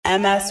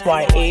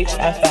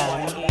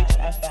MSYHFM.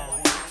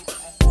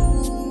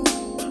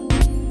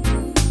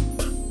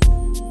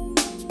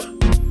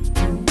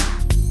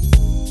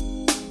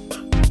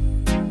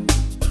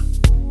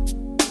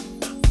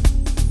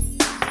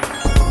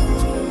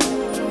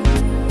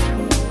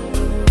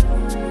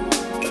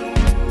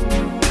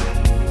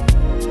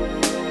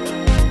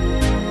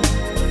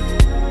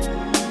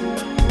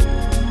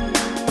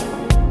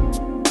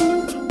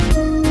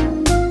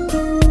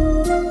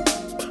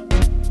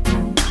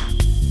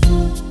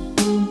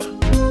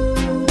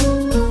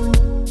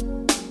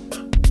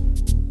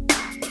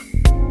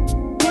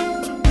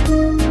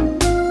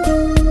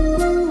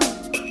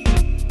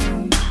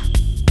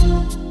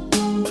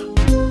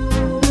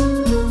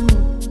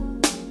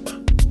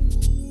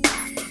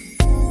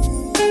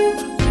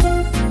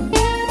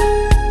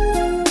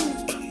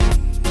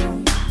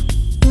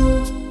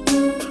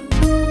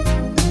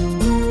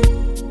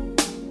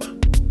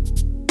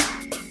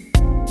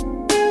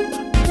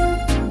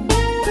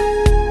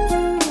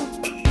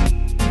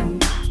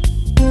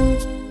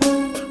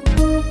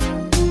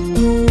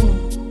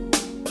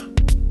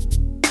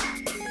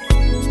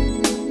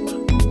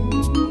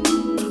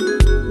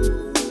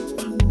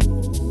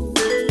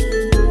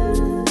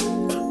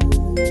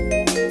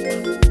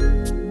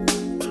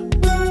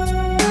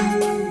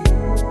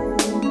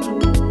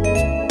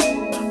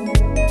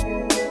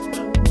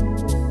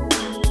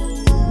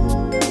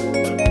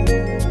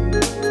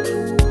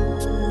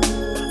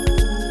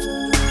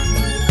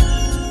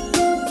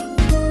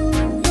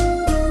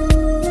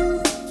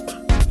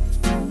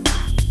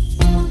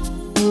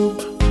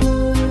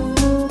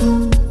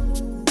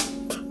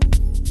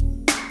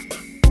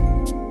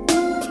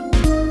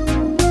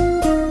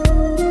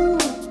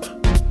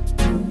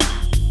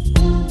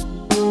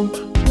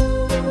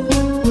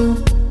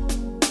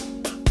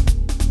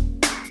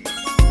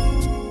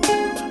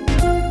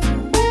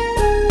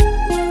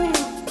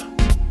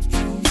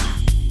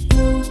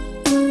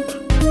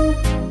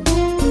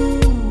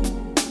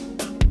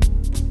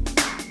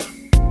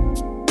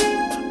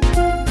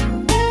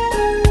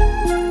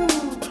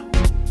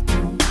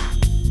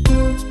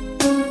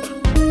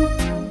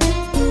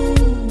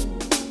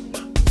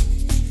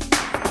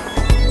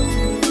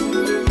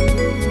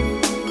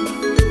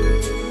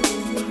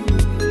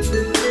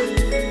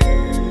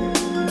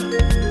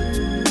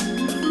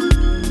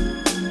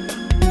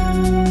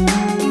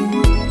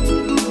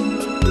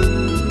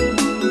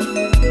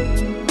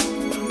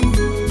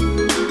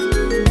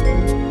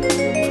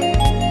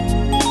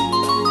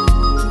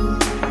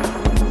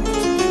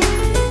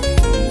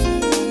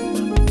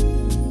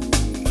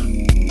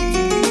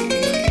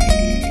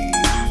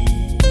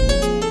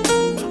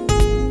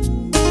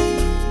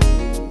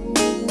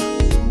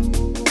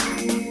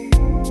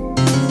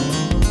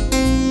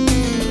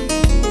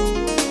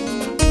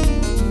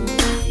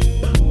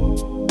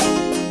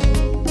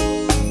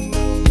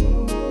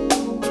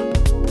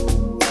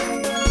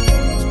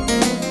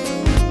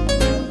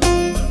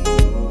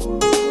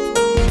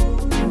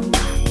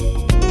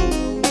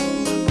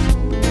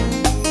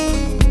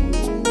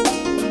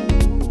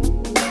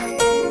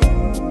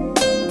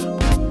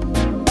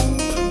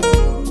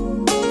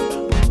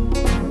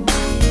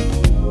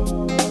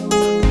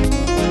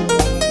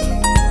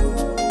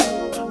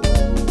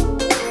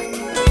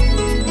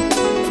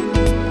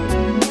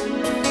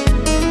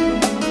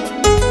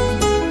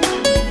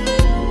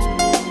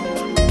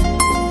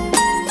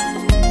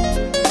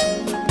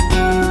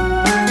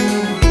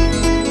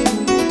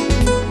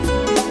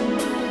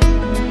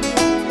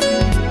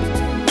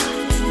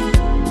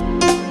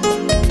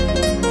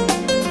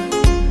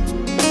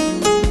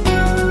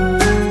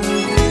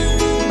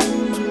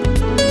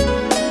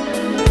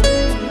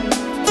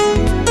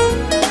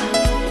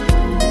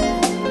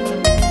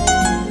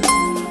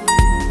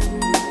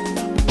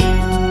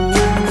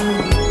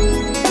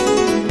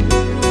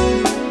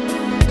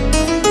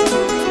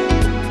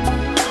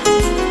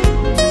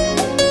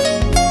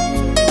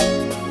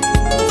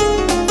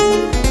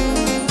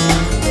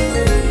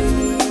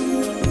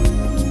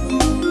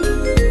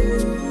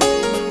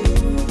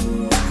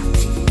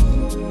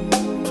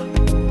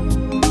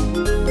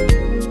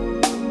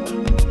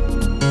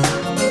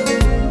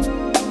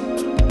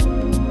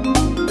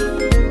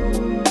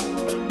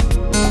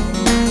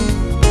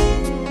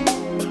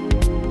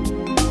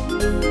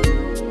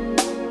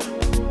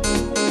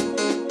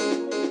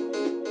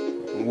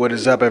 What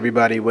is up,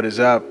 everybody? What is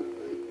up?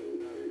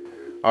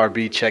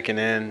 RB checking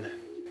in.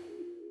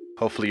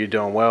 Hopefully you're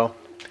doing well.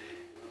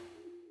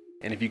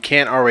 And if you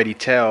can't already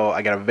tell,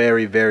 I got a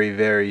very, very,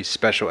 very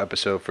special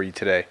episode for you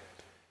today.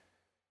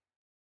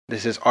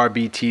 This is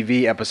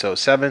RBTV episode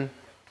 7.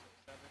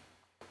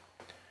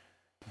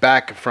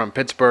 Back from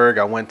Pittsburgh.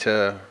 I went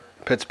to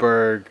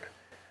Pittsburgh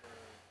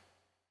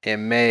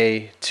in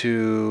May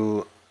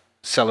to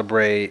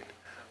celebrate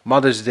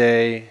Mother's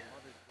Day,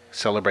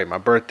 celebrate my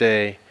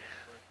birthday.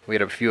 We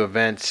had a few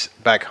events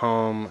back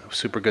home.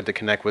 Super good to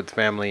connect with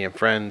family and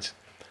friends.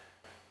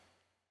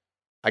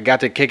 I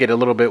got to kick it a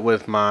little bit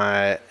with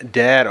my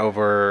dad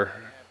over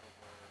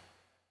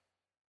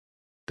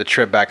the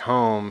trip back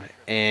home,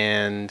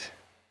 and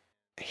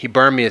he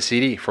burned me a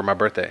CD for my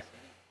birthday.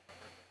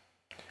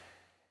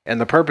 And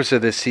the purpose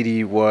of this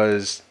CD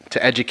was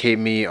to educate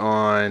me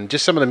on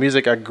just some of the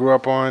music I grew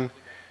up on.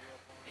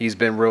 He's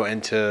been real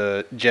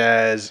into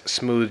jazz,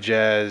 smooth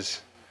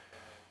jazz,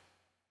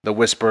 The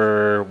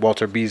Whisper,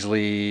 Walter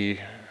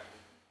Beasley,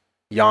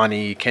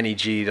 Yanni, Kenny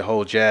G, the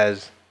whole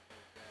jazz.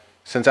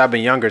 Since I've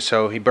been younger,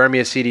 so he burned me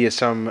a CD of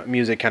some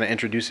music, kind of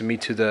introducing me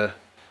to the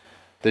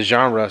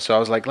genre. So I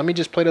was like, let me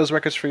just play those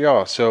records for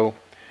y'all. So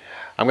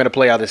I'm gonna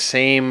play out the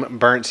same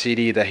burnt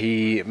CD that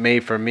he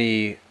made for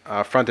me,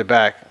 front to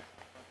back.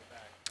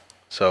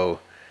 So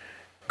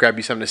grab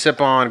you something to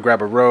sip on,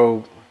 grab a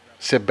robe,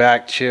 sit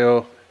back,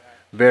 chill.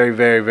 Very,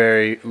 very,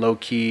 very low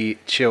key,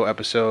 chill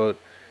episode.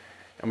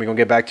 And we're gonna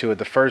get back to it.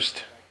 The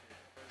first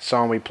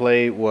song we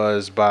played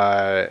was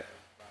by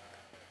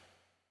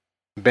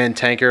Ben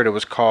Tankard. It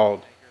was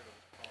called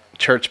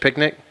Church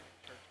Picnic.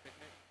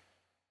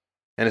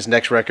 And his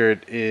next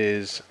record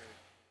is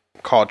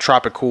called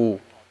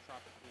Tropicool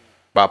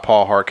by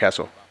Paul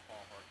Hardcastle.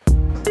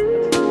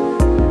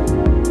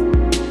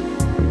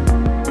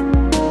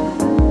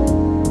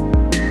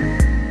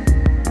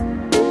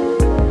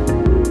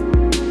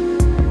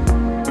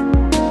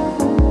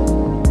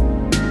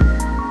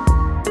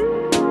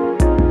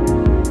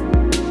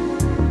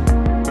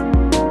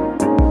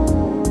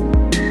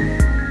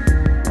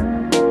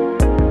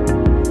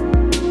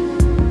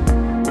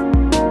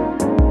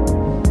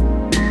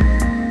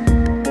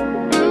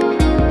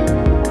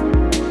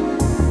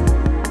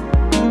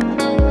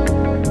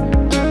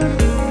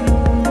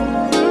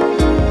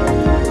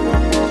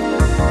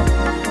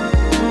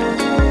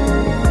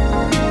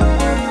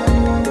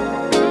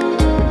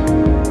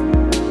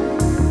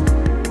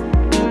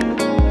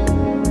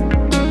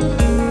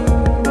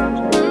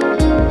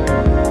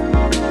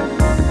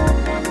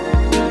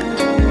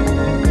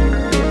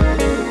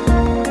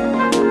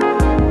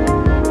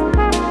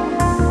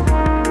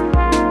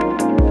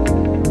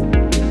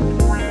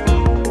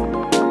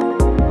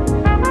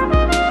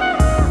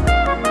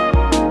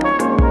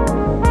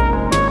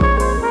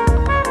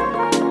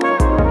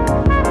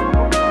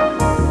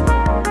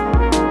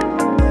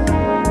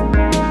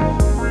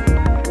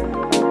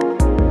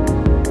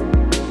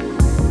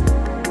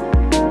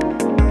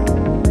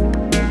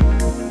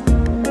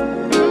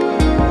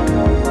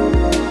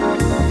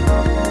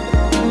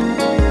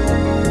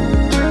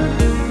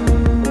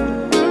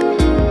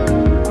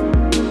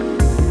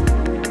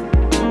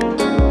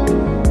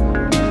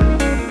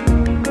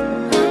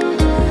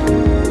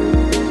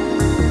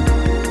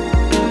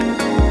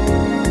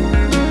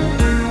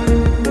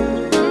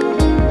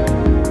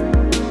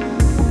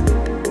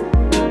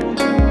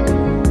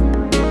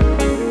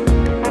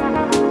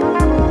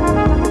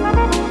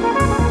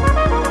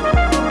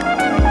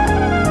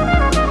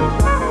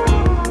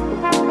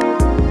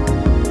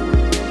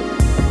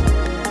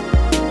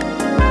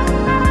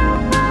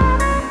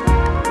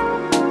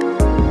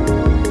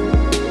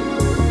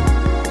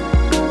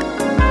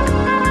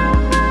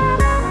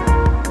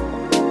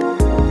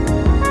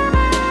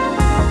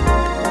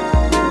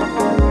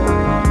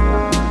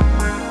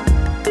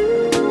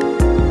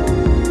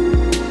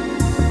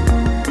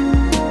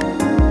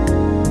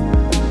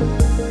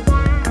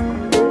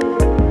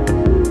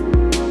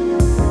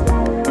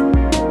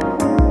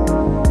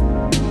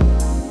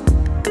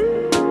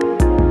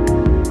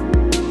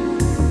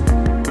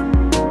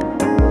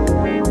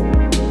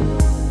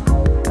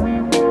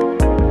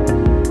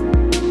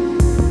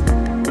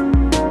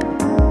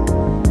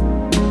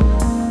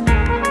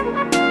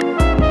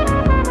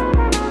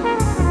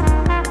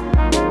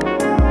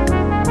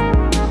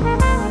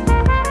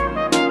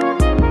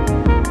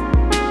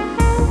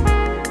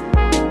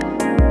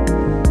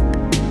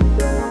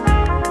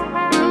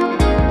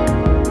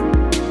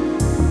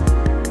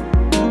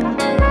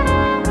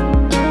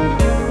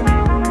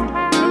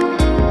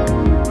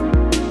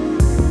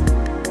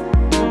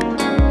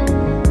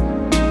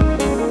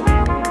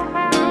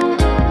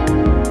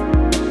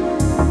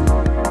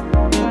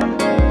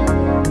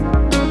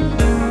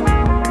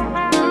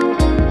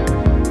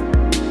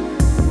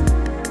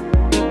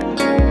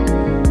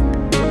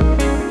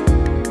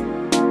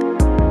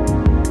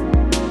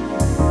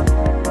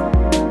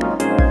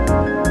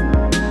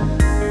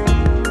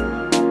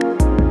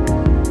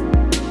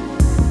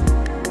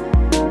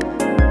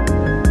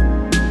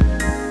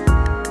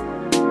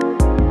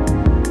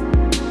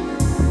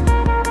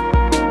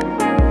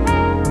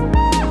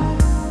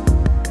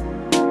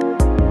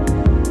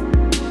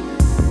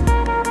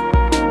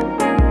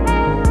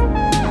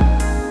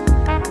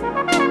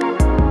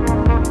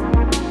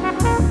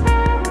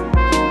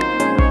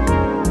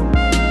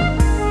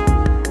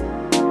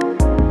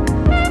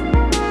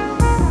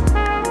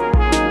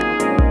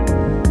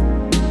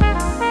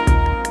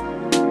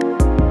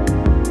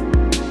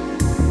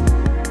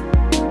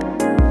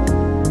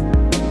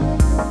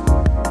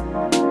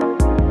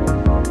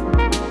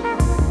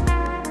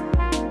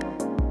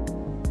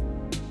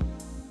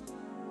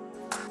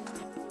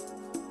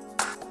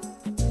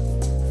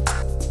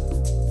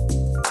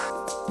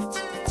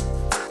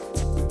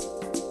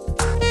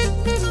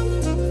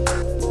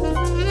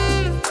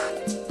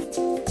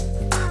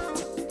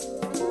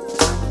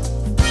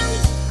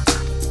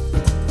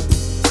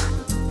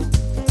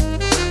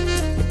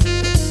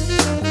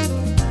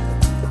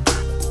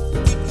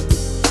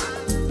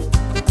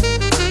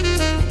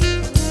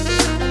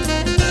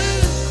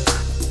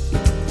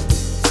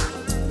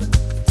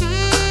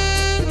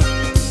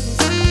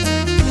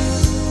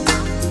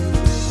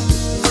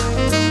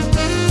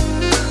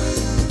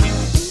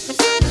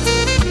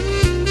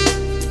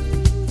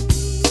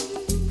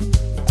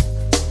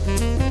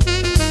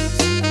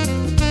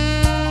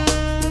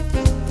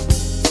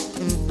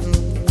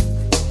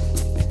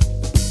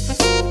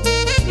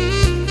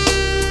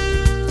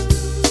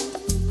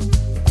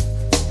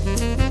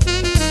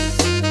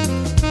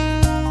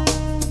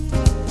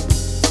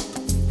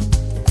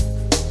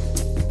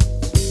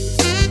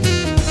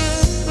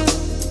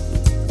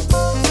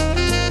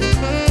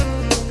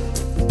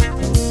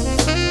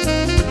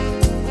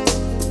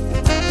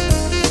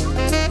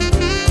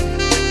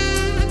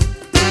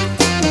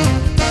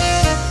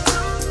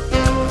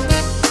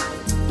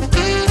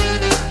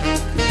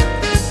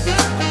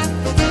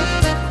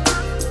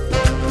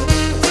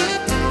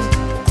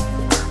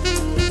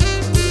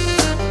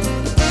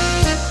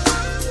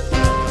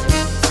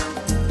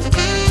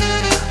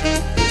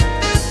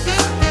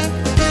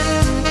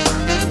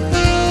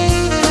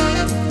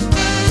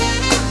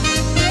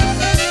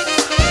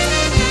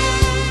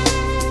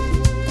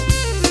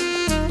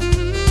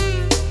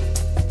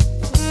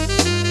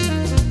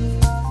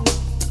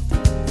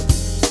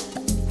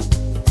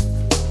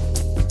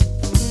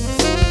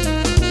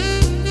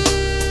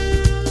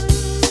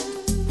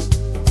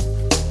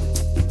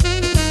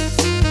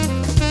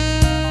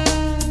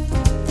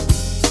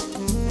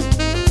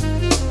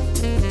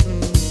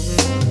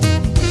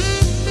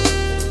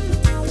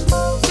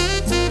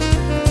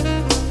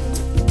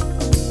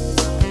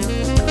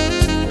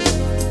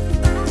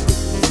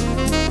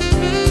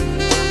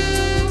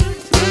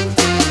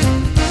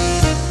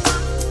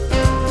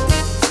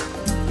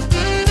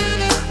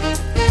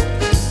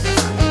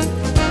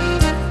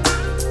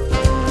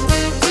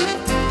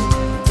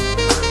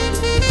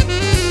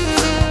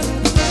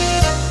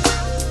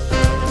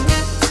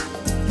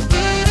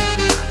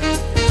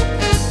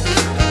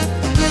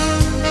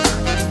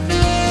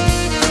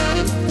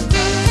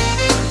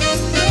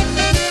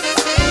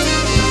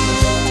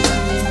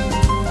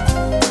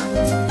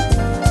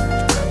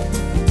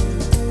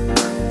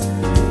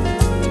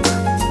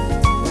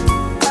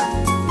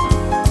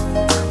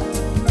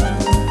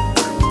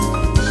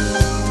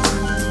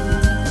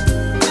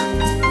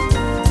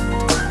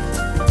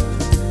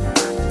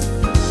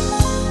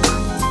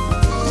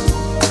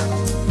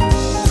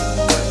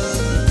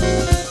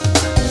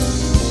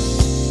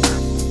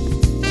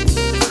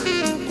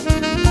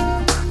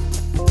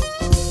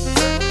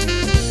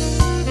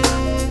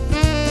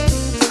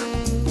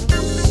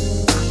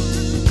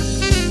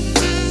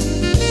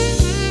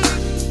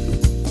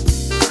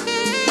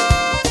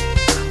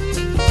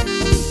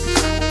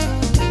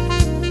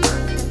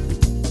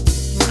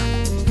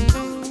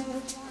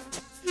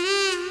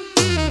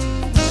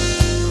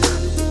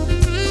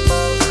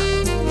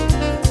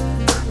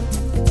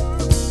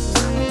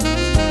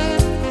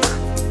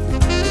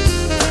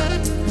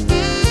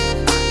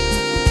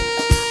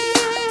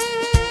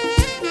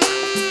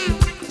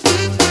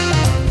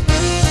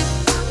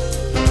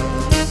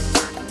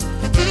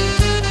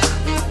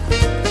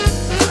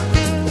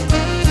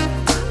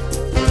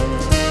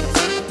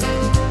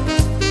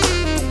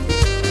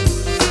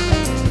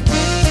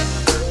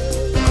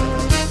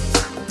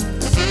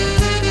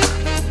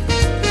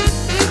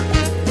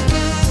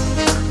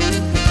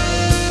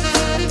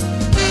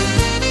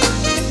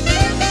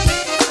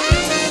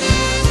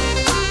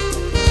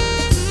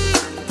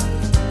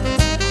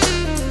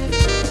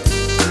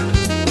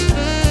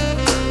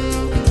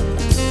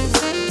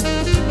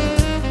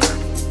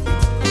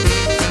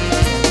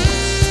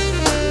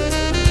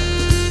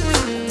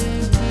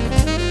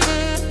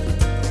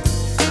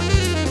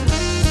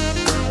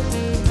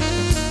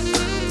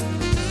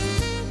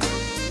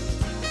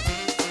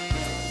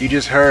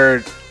 just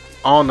heard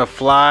On the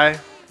Fly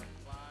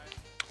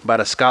by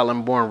the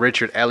Scotland-born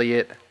Richard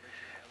Elliott.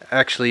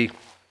 Actually,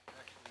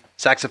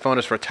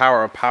 saxophonist for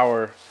Tower of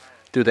Power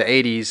through the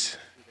 80s.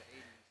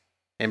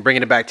 And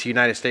bringing it back to the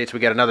United States,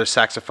 we got another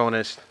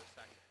saxophonist.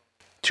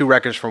 2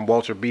 records from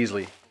Walter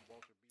Beasley.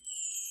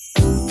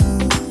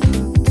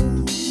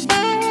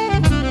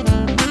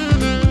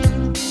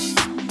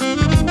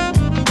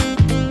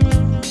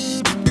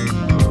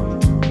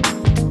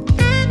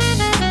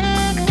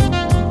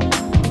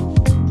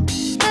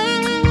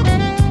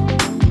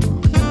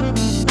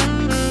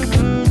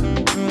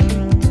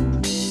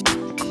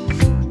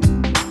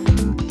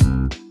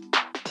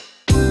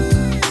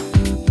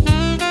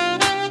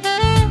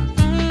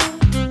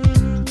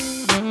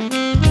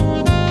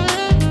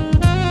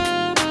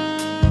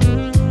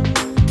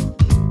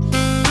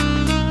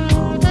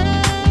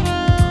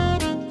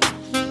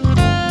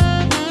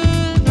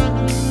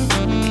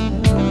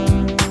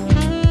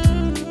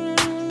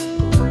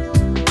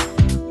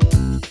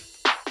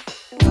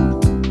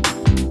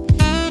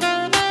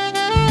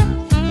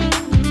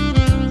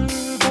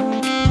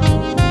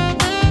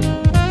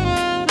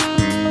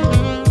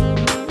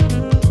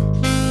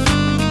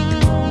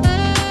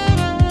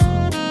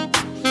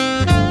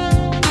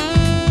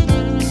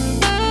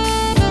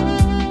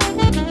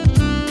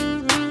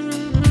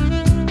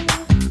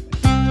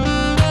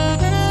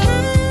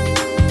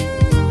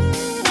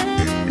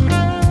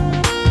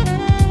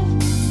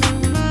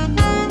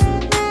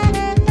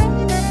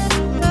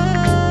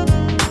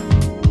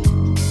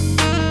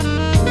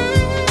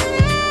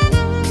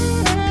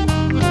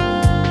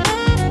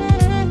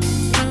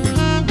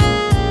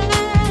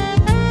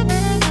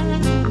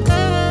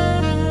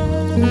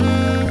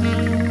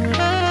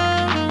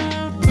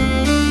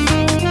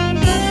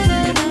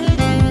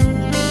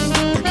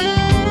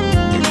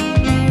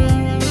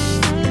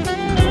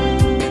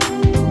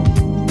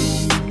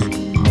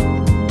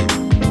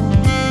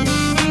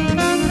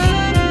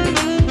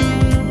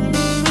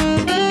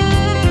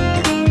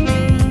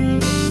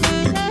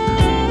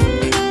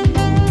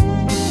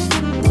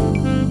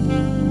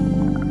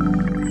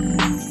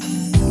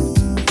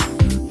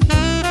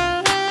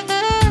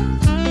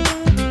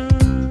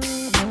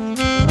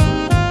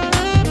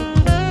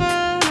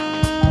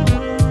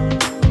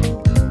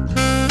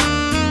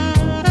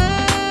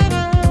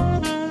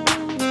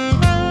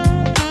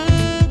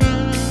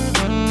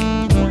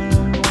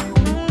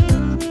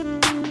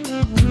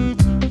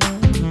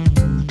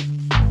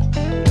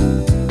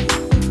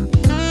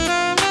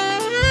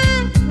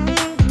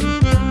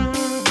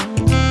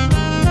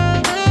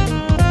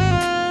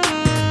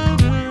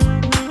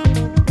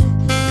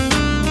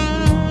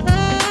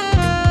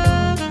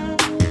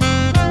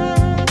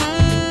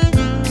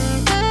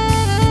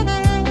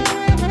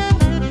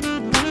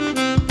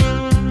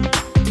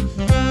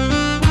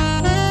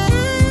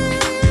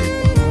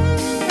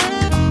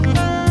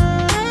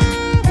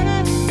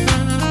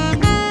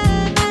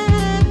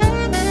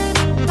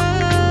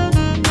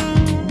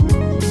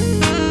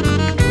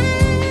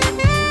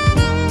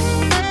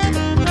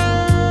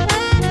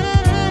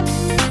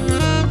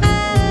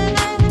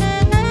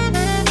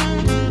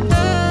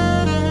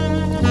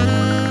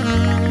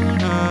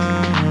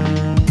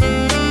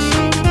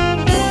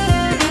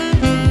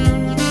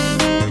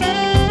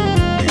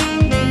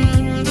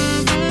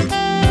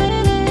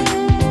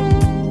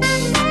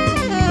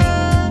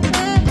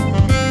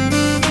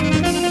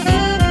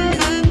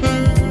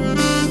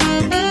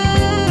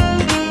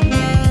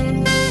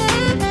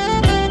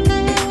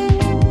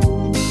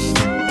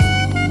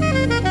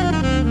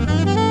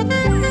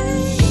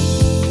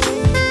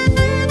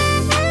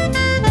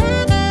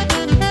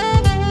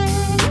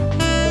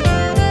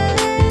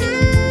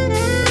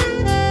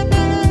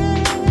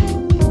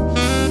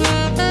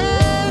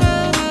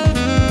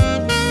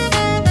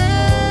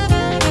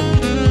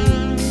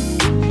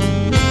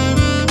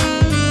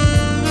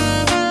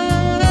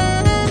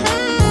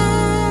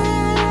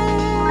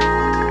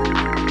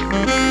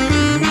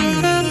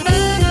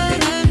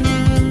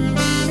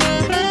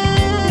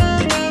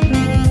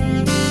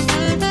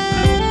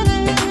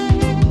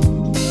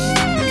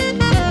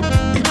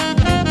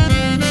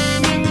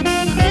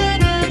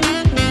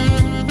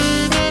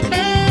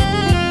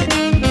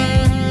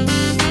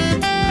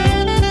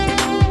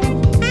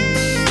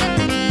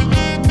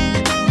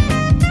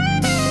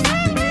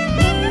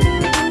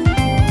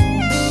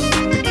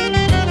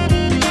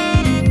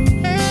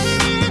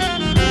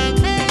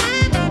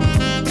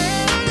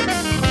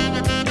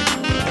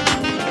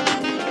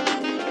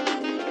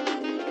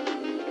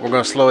 We're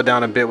going to slow it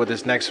down a bit with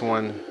this next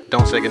one.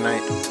 Don't Say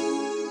Goodnight.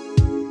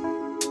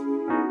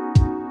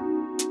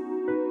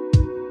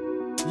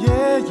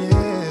 Yeah,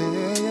 yeah,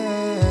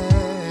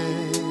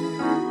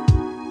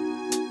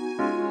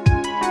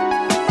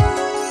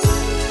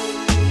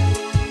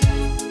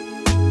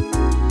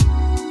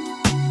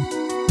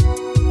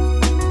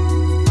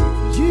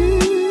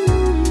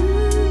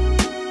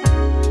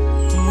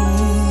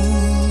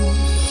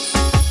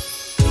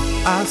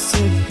 I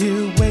sit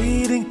here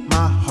waiting,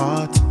 my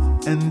heart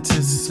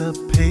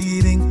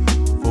anticipating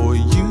for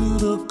you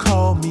to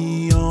call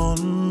me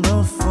on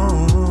the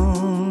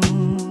phone.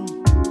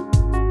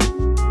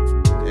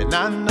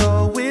 I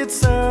know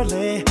it's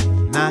early,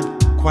 not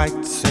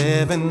quite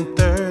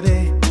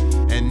 7:30,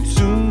 and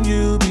soon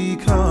you'll be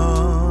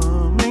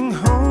coming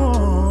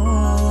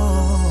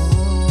home.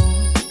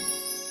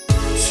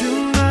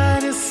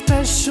 Tonight is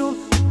special.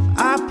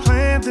 I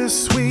planned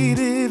this sweet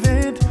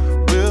event.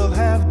 We'll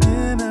have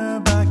dinner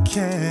by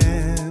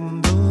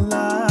candlelight.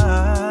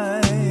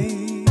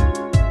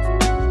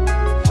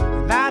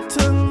 And I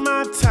took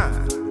my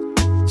time,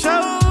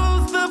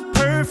 chose the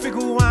perfect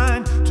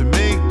wine to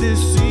make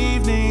this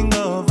evening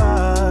of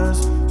ours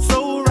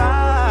so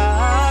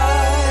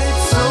right.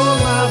 So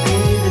my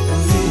baby,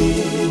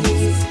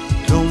 please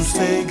don't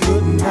say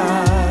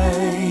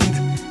goodnight.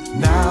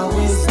 Now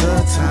is the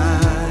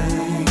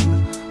time.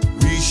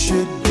 We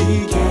should be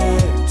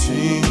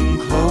getting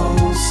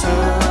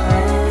closer.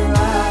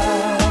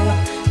 I'll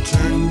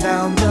turn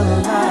down the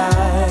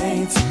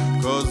lights,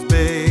 'cause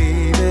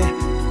baby,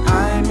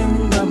 I'm in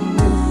the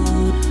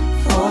mood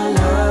for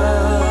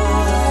love.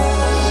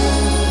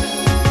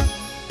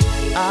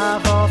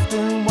 I've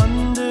often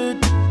wondered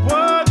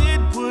what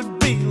it would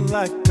be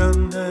like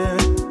under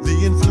the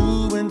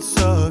influence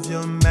of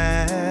your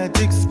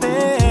magic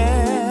spell.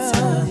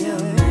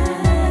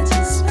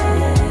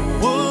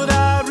 Would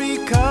I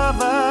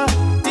recover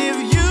if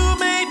you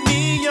made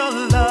me your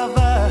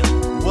lover?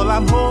 Well,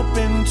 I'm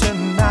hoping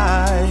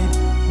tonight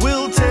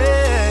will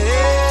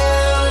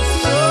tell.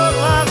 So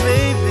my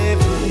baby,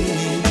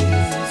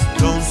 please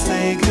don't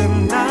say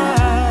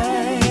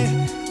goodnight.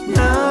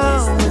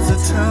 Now is the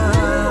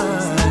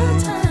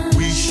time.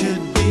 We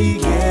should be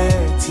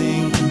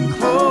getting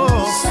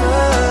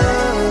closer.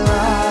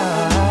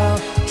 I'll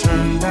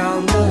turn down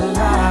the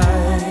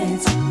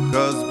lights,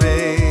 'cause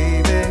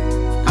baby,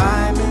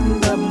 I'm in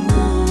the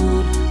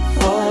mood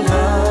for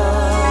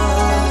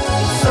love.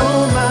 So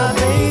my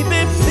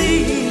baby,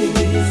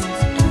 please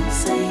Don't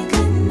say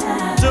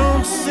goodnight.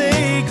 don't say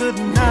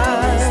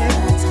goodnight.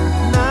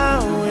 Now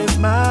is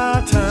my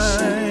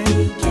time. Be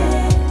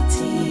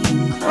getting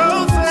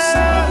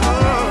Closer.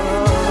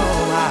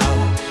 I'll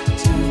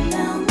Turn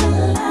down the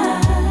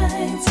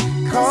lights.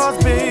 'Cause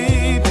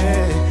baby,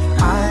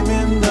 I'm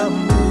in the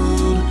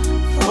mood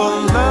for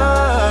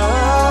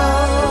love.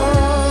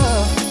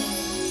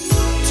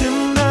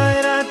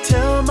 Tonight I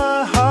tell my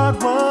heart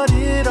what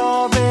it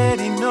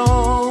already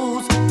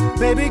knows.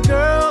 Baby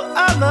girl,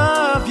 I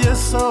love you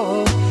so,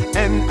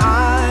 and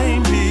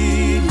I'm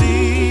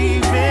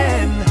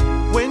believing.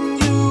 When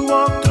you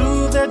walk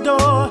through the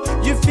door,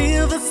 you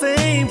feel the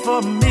same for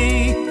me.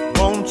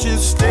 Won't you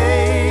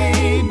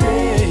stay,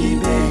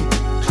 baby?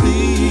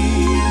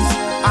 Please,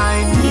 I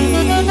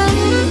need you.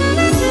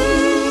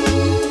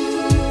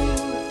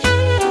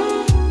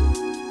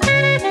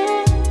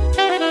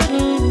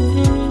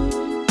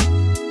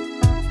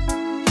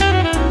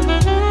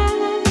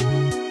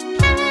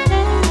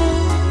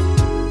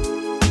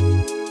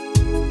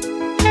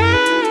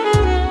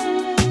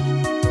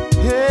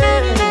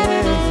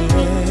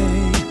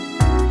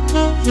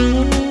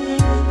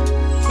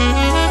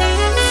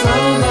 So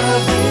my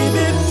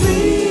baby,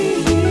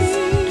 please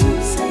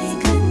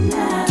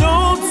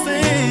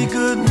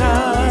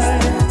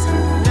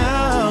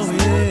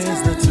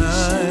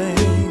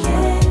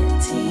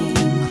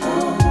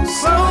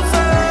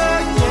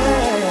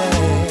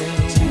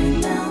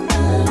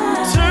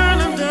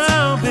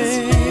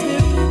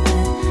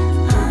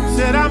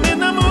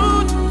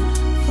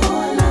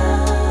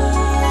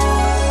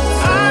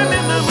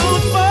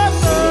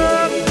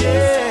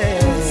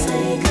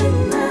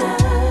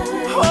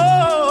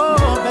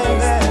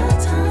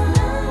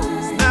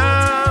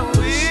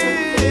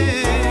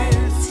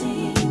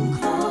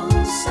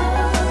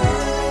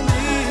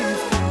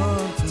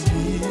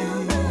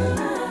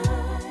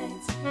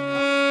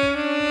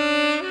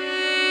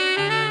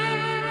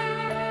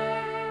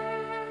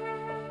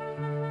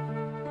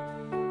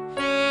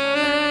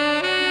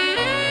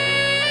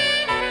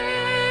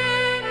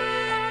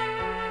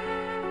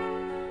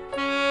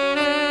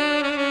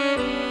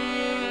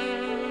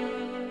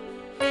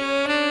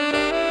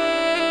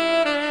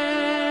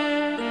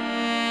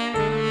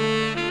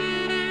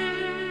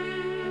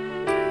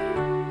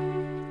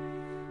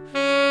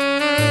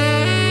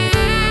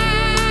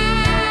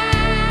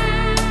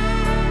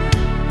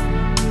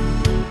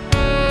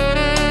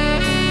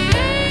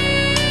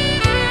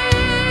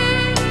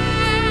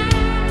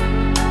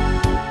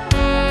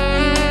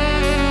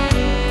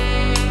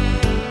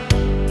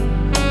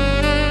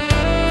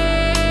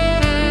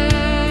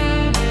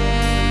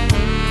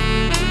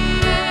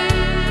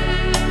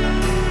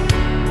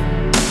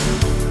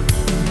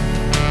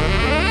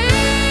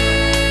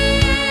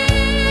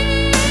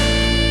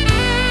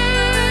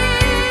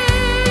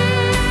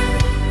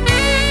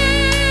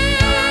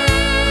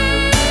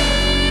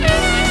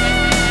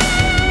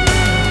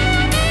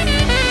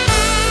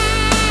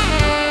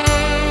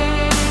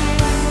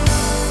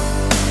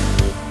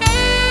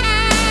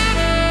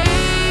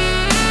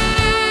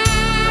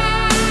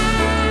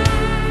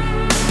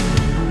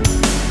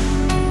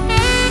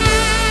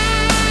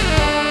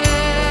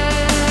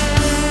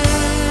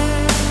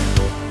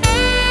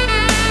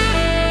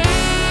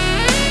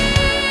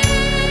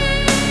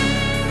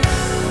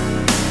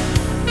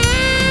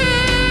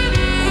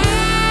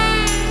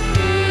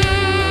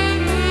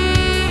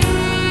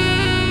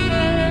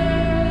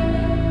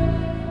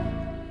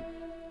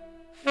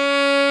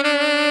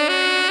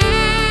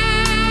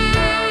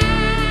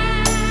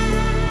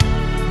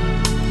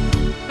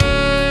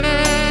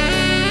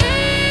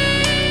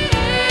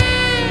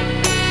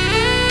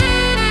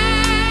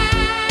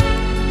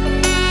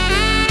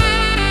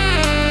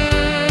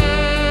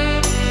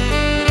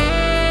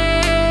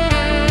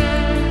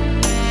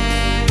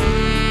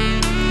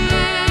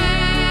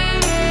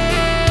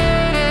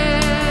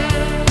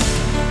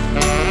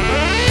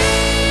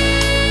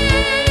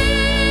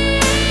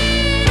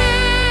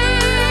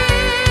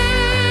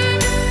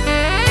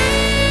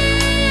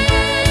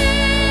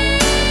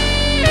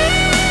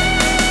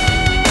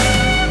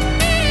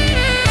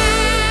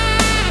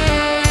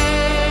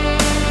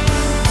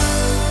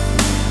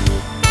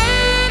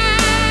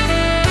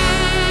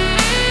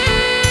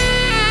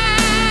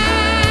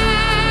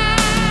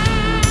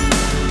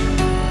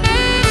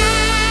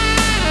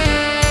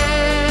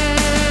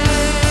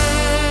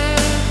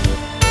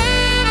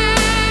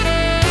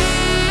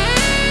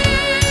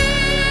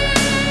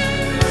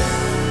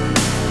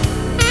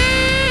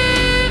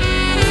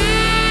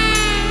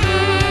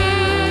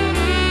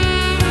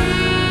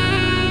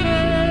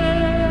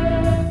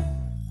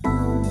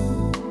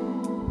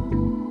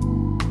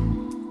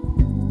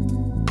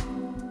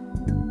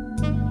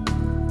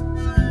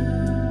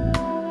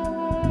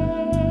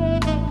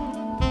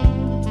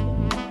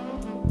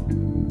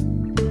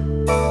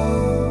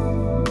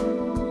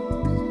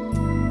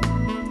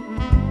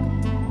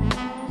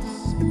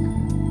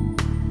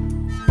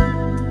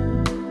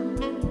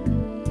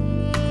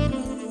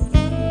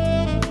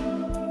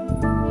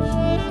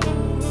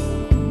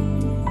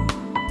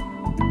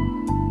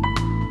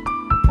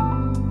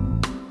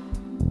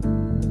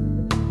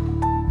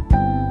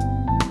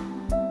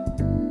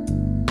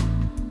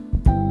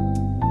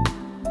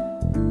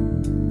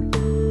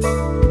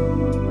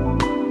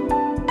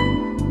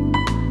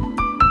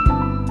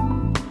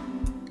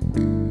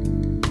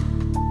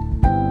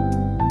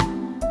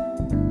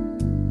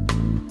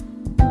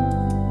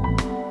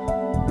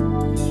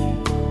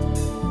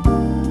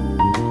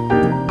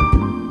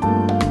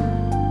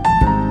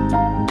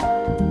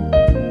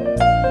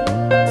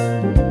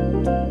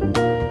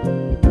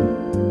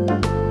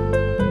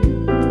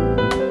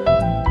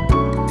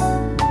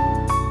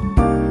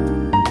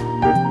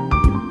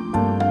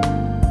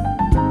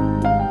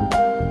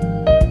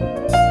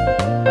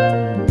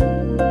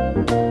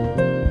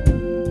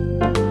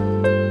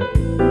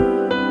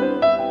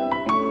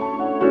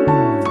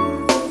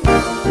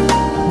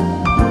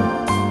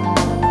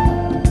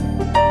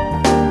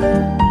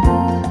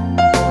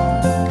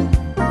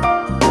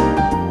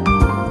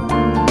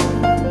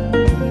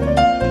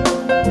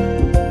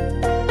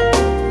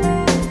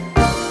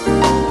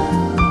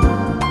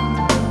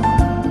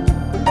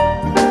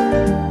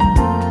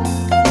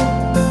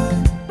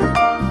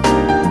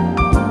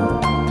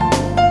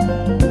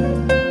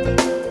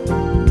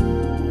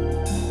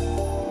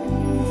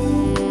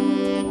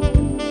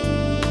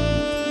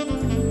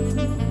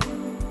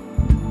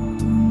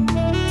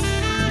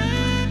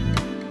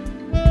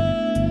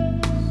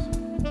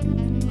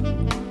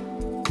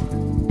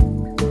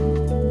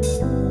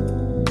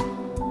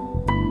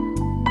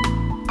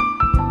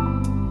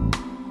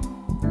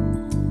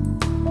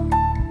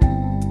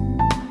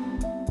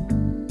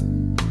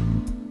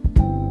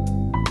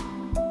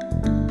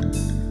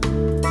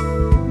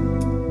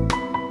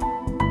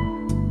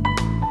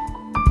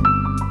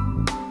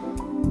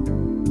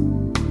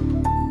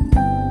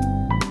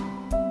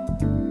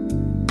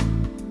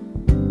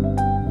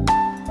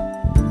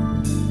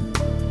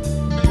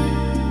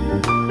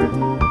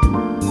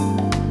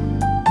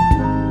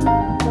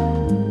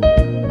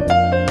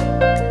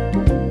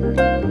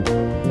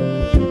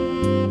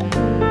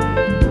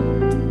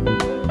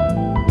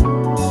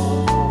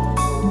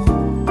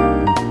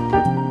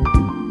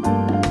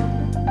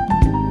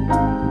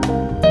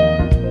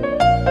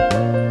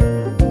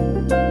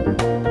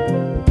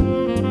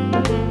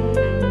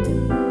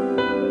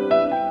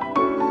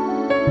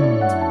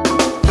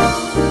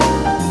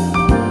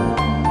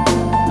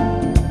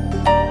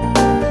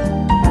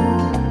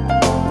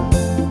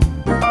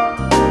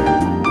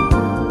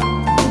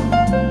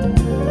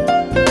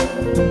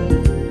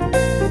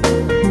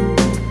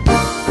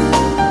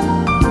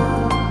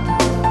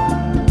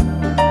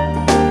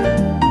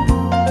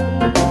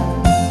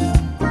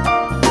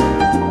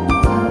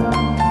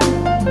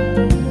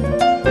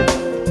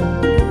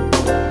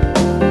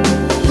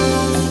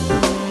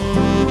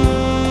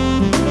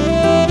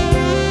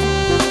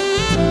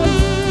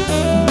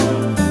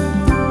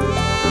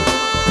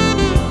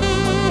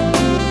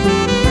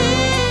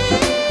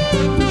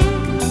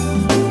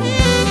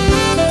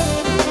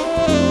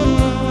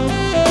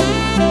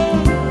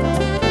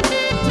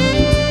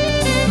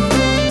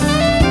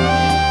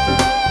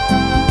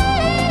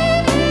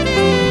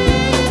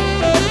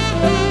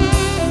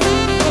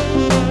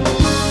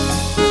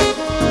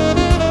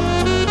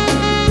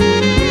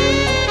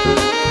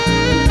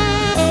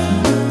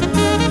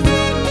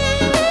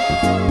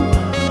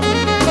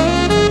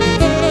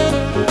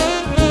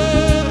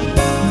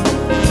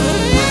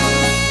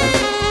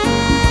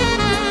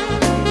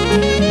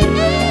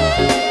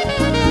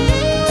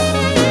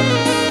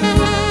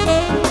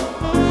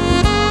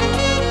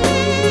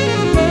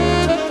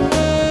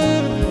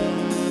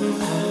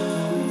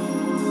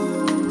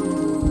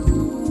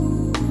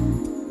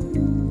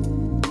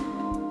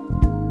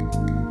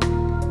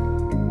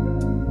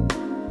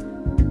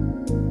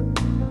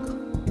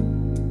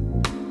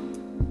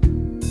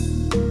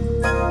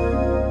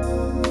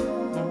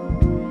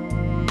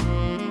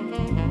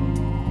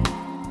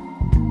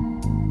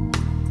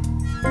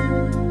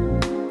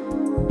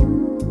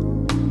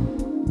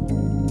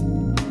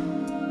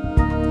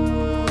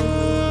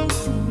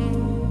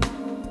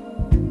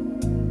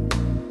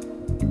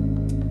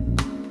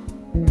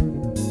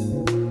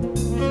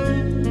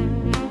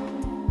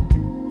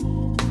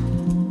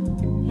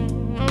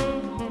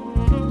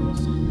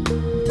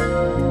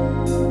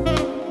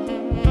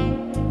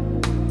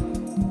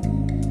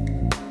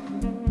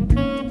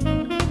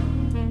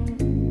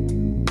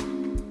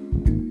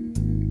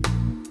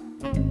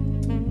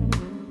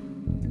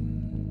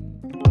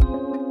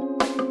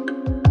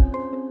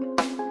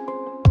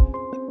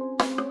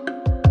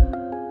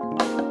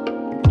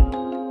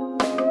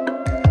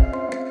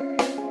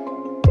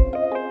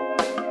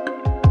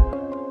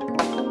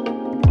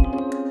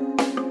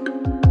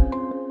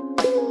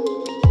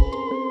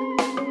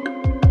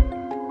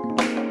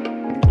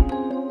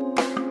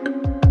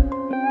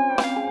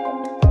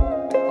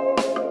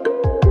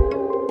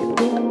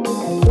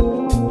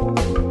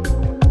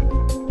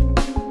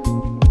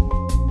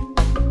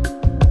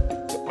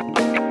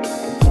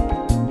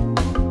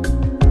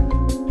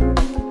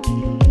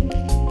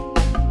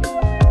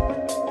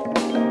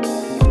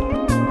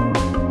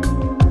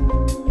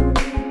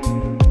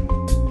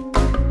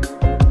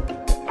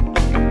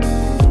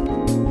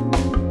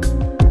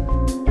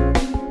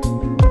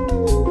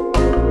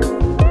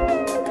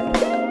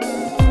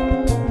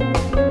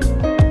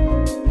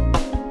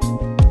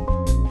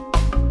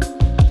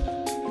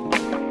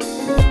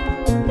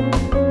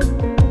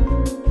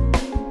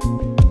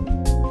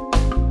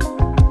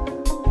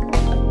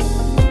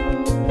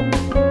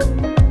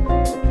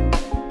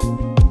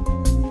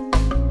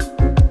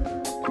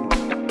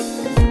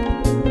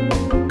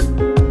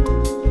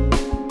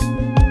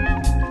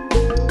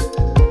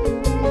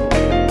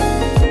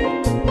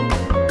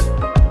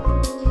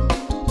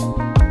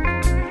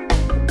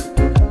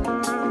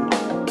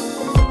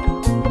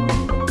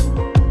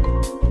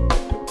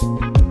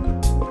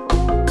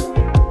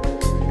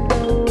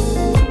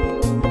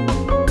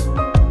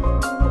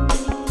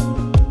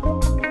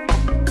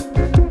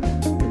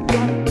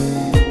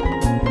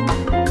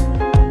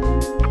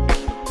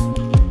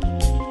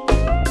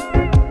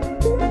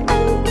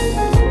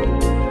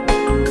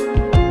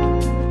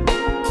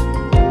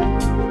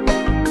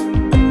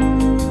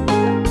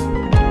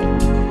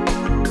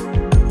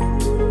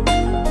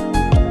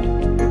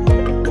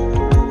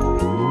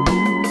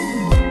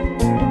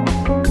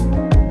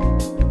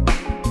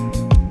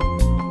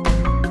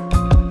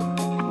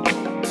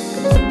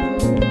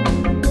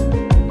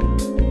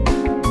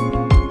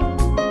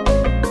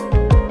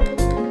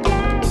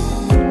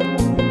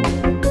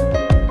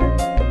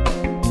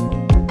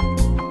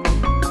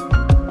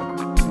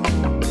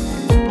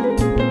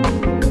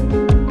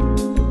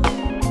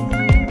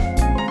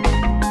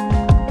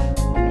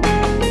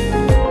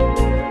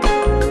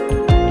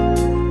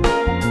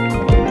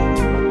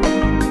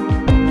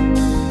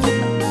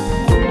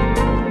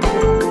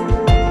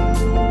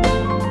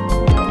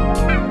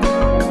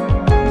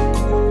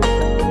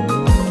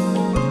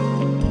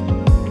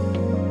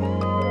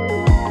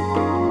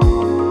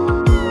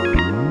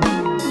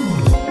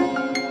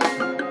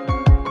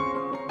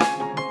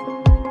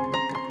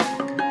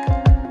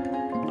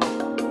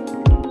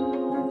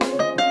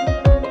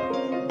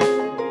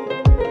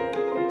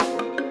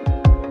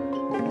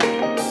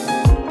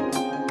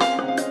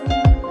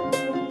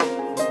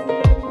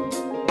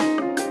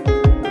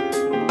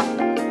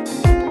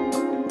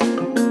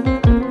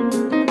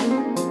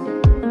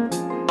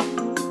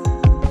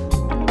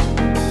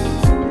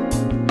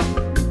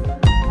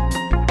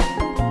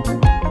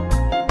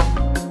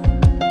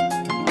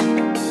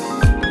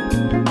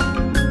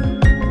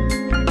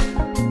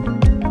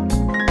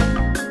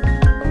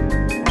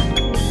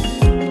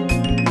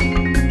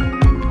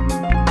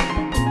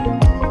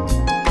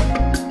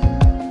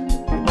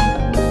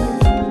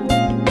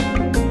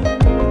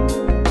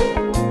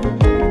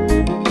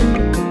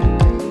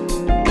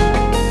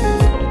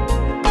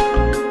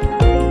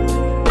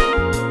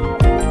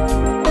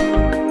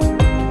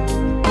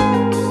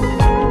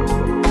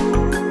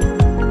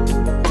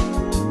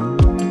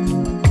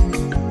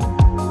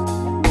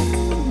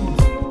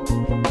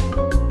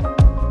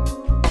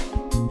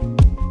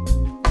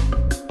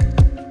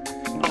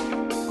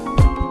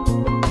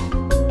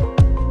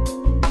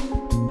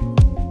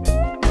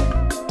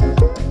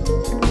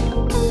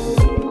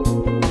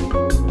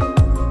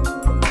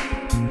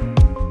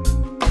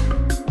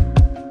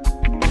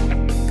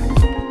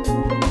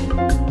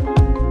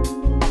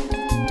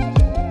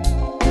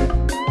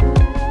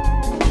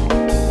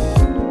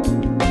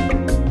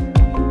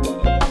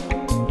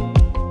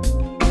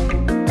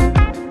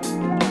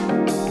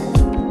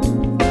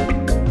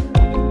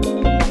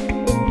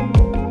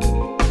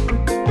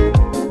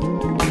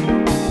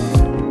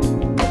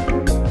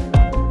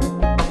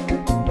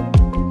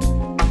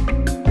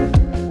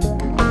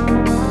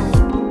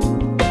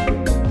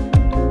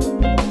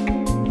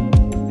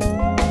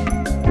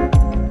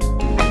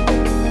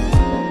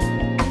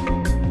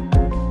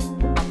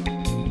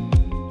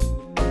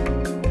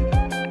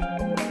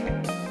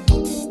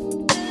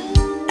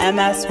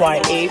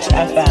MSYH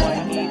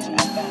FM.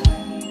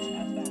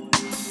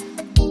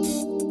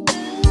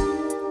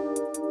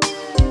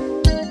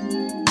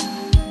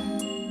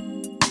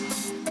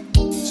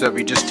 So if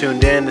you just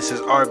tuned in, this is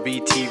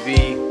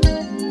RBTV.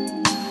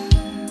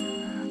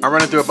 I'm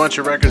running through a bunch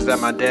of records that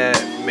my dad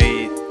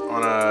made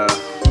on a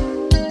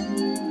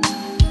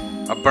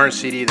burnt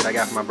CD that I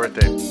got for my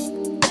birthday.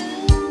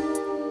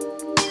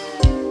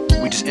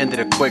 We just ended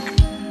a quick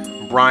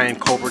Brian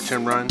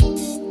Culberton run.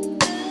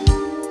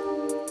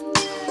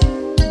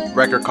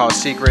 Record called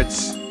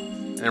Secrets,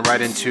 and right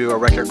into a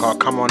record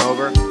called Come On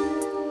Over.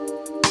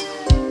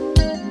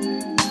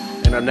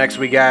 And up next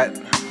we got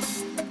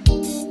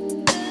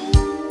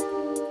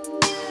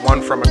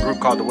one from a group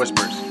called The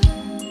Whispers.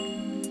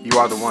 You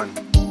Are the One.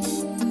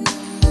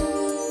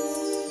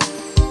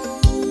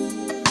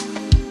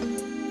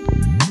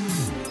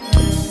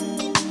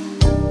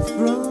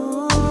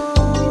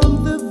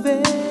 From the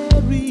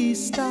very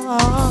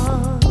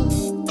start,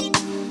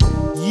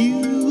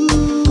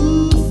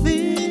 you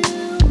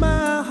fill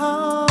my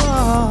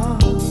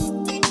heart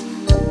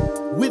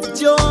with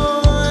joy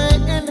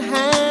and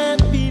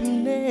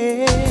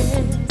happiness.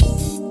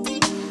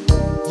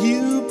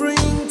 You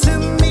bring to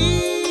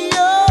me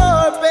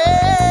your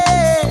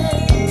best.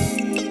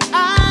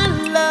 I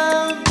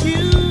love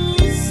you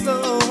so,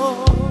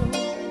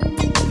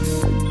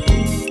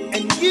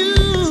 and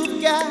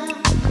you've got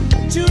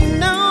to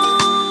know.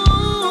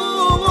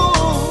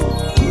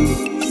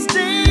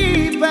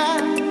 Stay by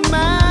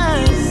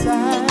my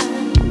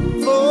side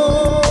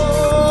always.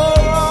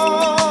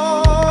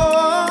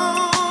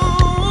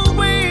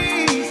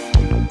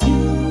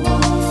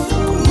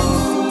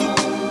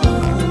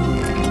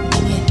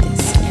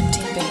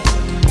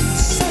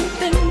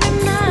 Something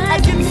I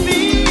reminds can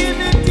feel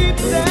it deep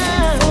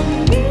down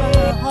in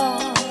my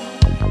heart.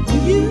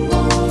 You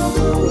are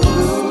the one.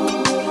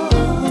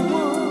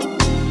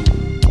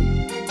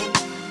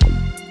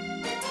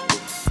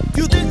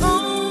 You're the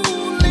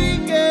only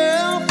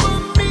girl for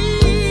me.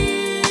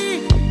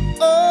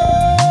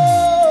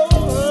 Oh,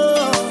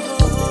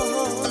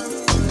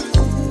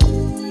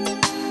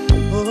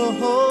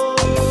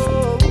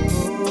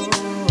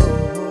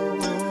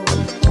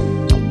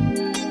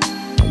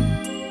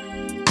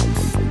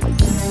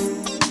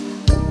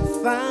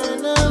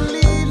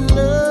 finally,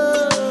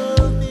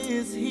 love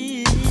is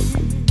here,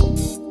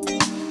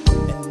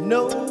 and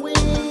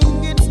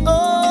knowing it's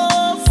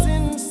all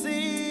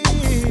sincere.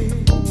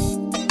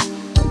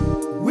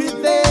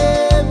 With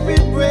every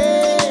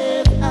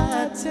breath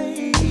I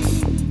take,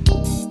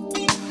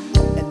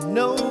 and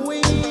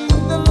knowing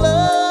the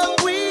love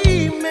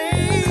we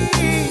make,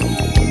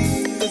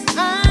 'cause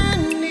I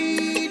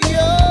need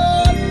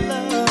your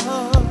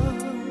love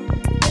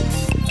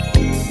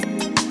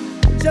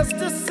just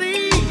to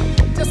see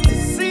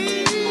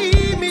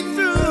me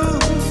through.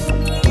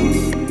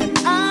 And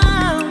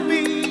I'll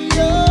be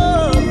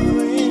your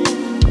friend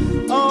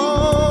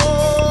always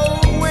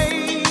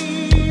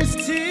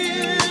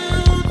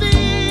till the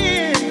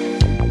end.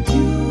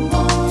 You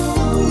are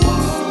the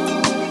one.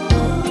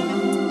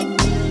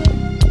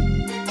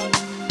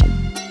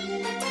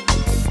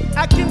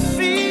 I can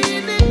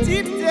feel it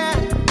deep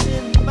down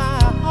in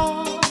my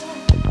heart.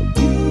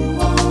 You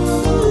are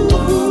the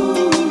one.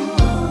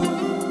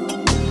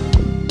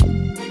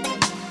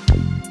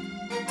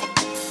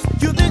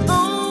 You're the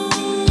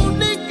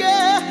only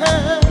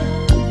girl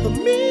for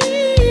me.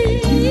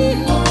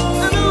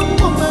 I'm a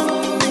woman,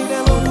 and I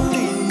won't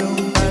need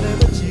nobody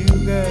but you,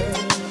 girl.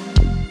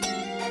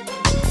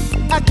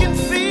 I can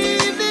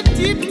feel it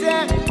deep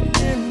down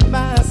in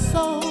my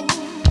soul.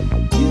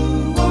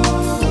 You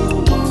are the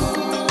one.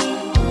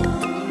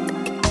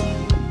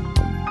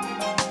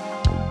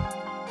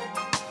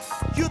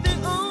 You're the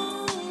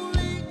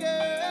only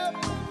girl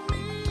for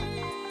me.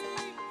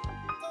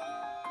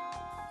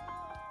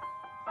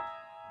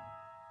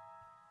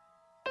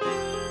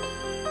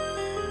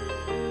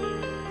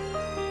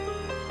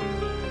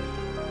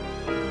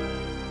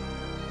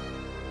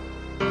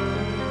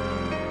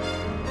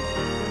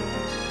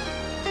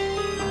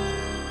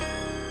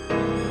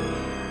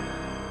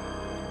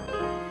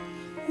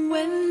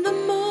 when the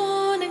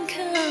morning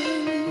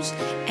comes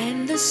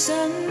and the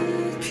sun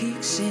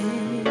peeks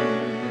in,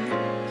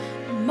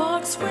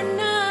 marks where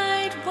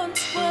night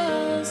once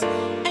was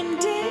and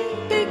day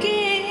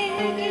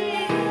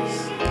begins.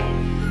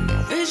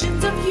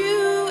 Visions of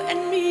you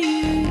and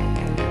me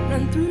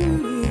run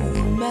through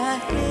my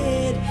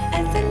head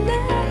as the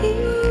night.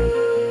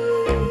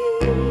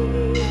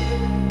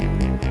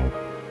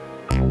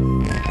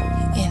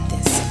 In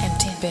this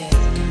empty bed,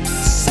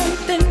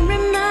 something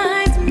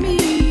reminds me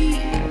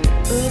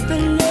of the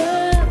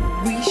love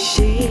we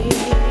shared.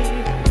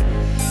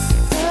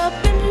 Up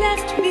and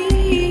left me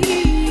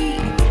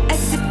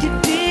as if you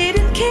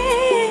didn't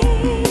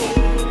care.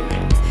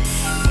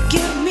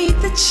 Give me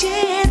the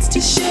chance to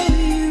show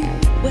you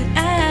what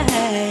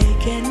I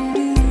can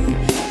do,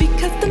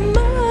 because the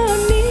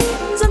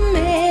mornings are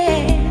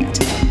meant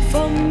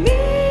for me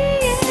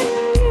and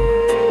you.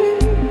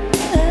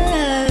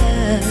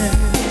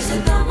 Is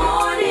it the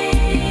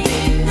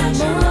morning that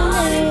you're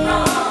running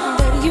from?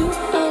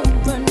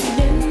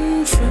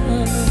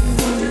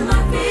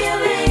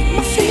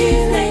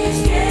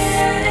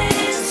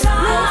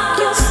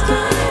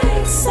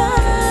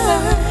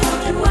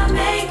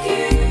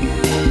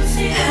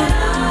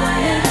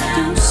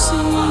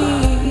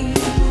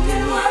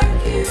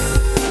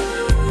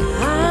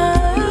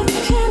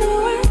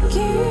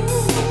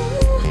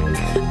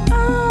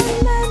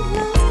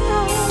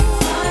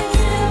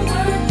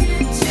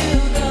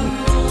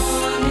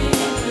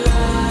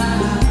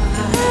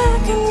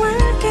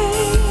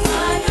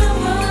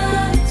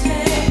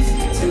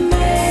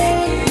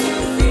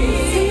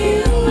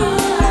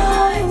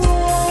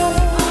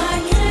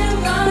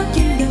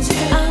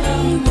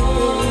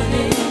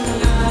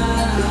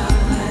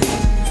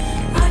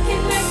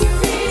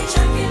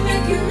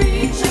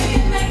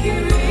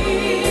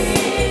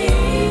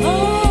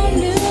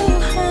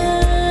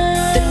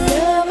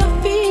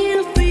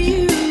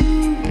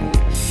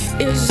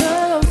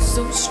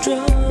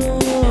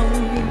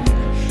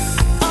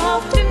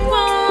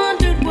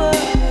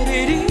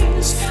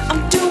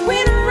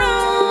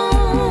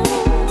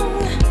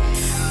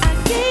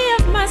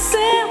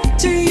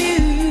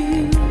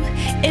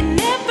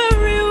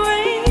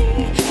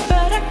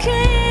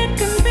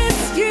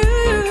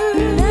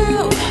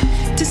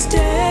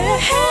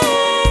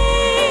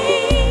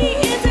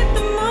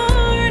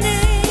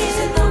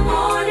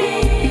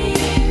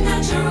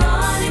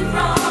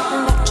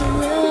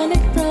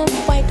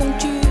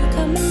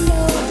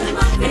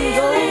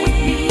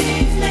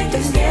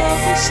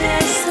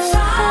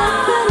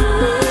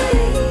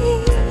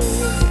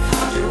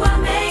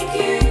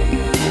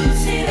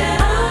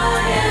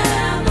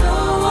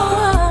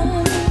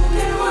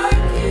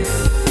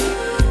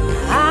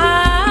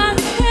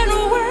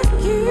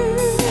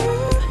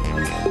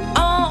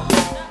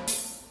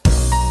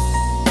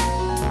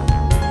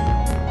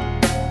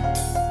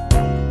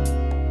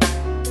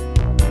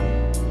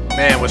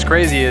 what's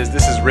crazy is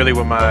this is really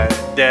what my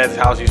dad's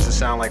house used to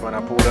sound like when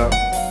I pulled up.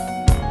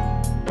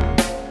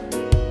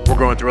 We're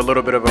going through a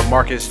little bit of a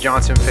Marcus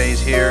Johnson phase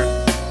here.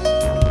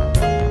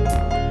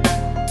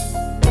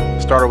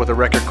 Started with a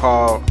record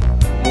called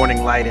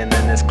Morning Light and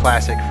then this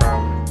classic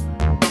from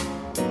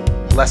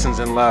Lessons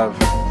in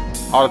Love,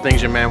 All the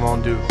Things Your Man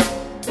Won't Do.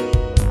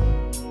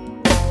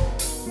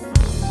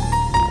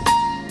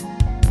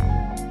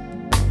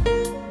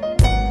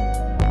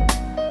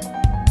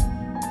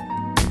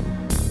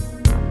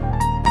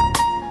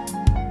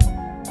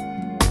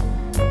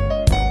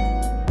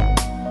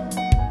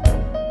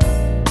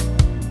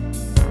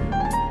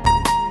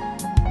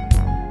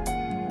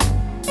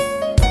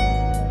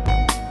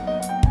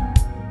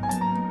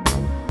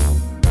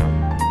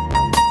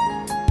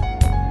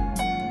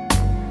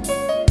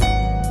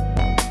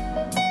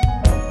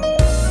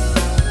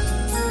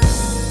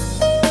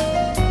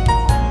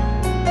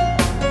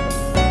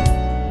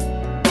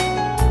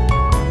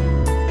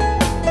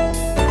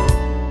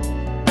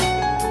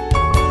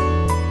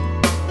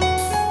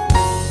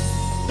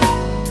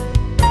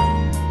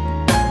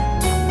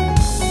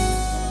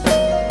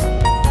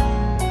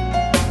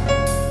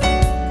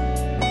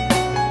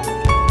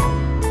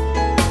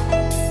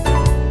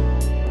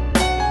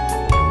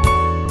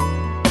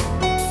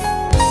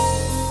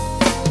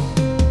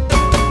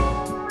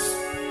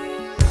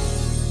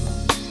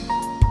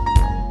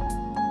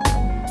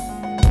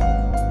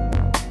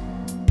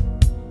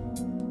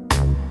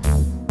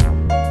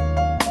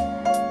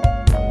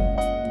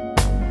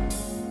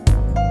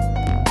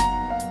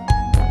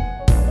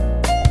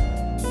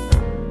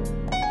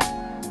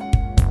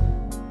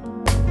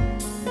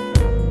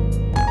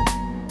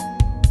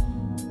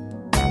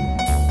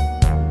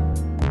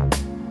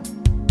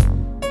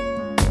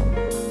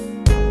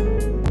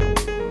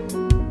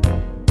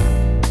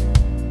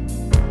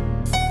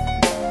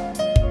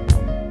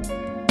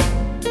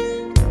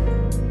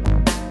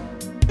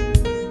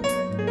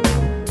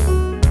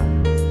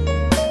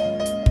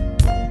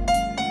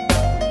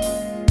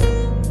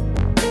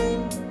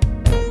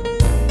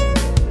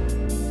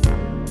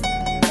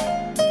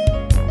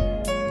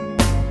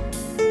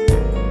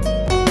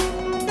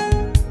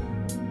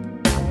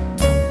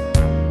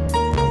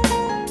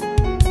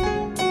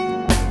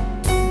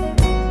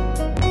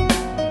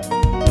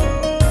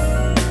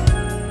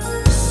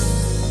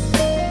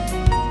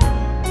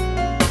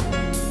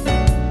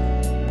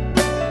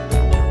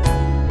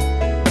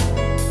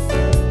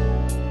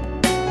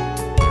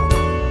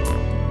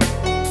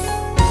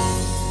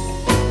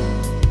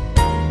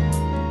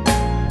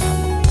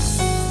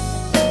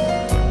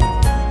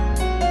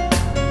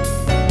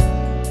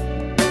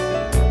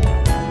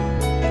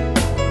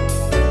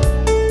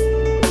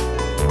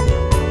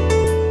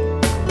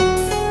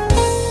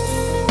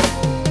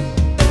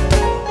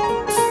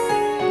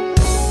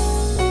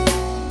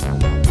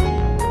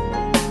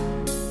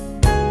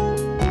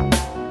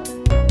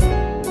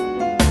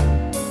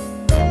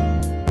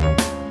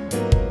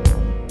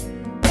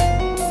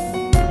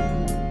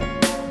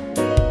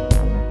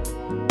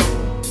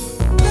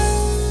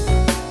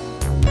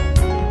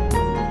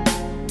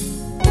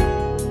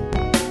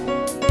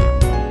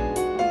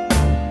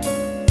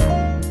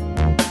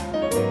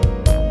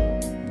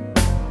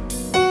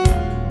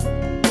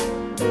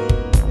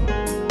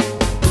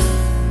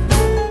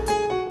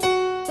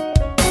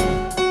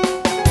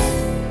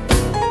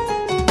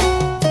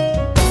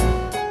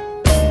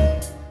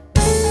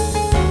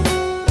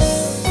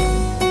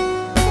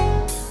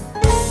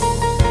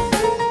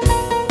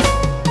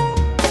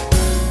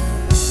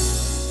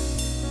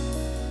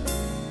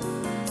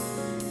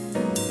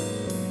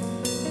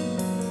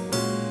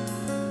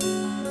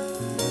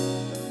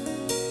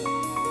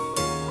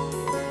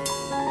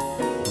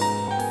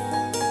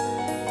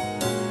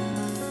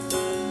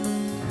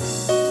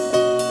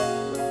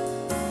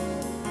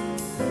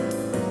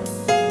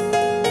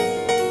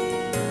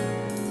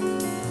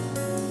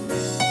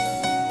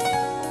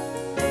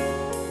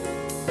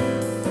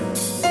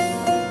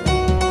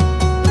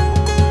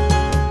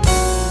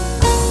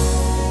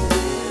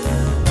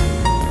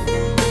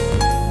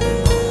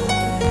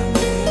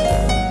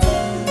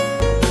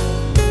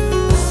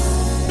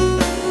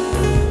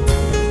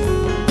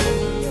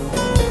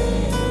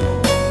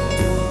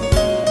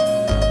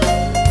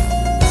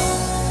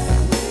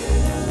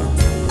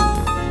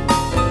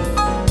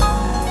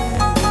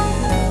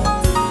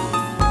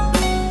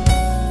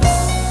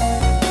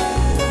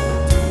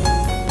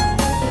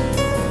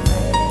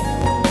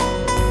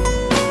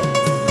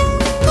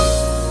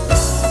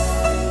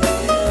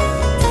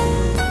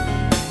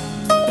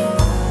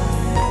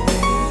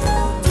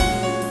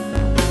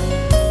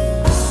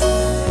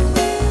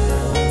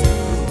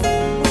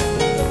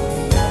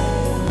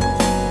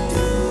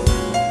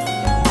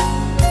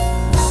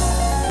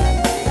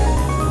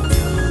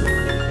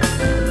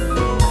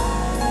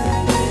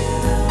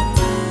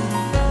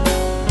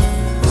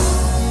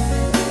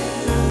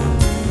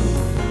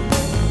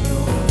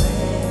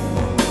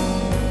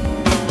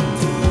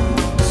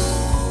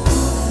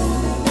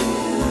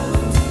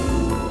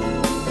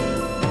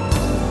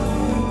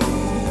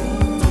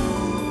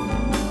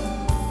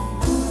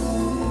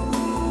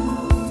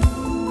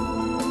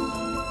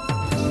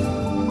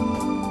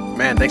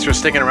 Thanks for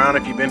sticking around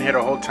if you've been here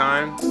the whole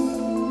time.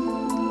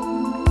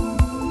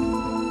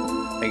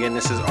 Again,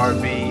 this is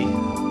RB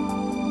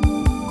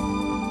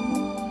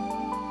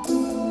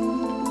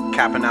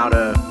capping out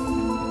a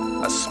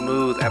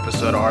smooth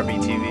episode of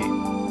RBTV.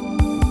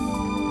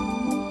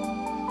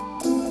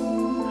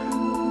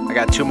 I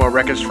got 2 more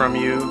records from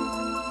you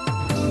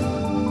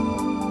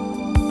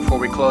before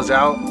we close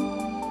out.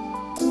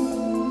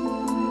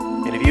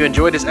 And if you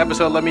enjoyed this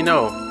episode, let me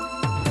know.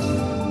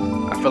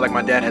 I feel like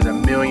my dad has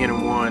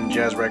 1,000,001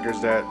 jazz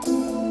records that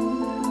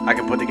I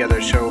can put together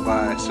a show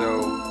by, so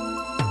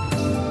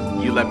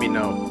you let me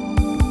know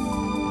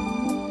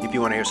if you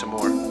want to hear some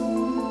more.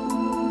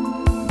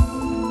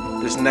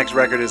 This next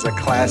record is a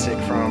classic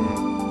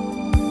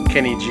from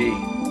Kenny G.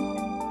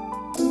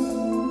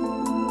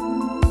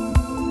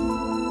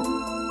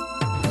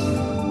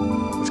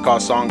 It's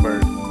called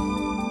Songbird.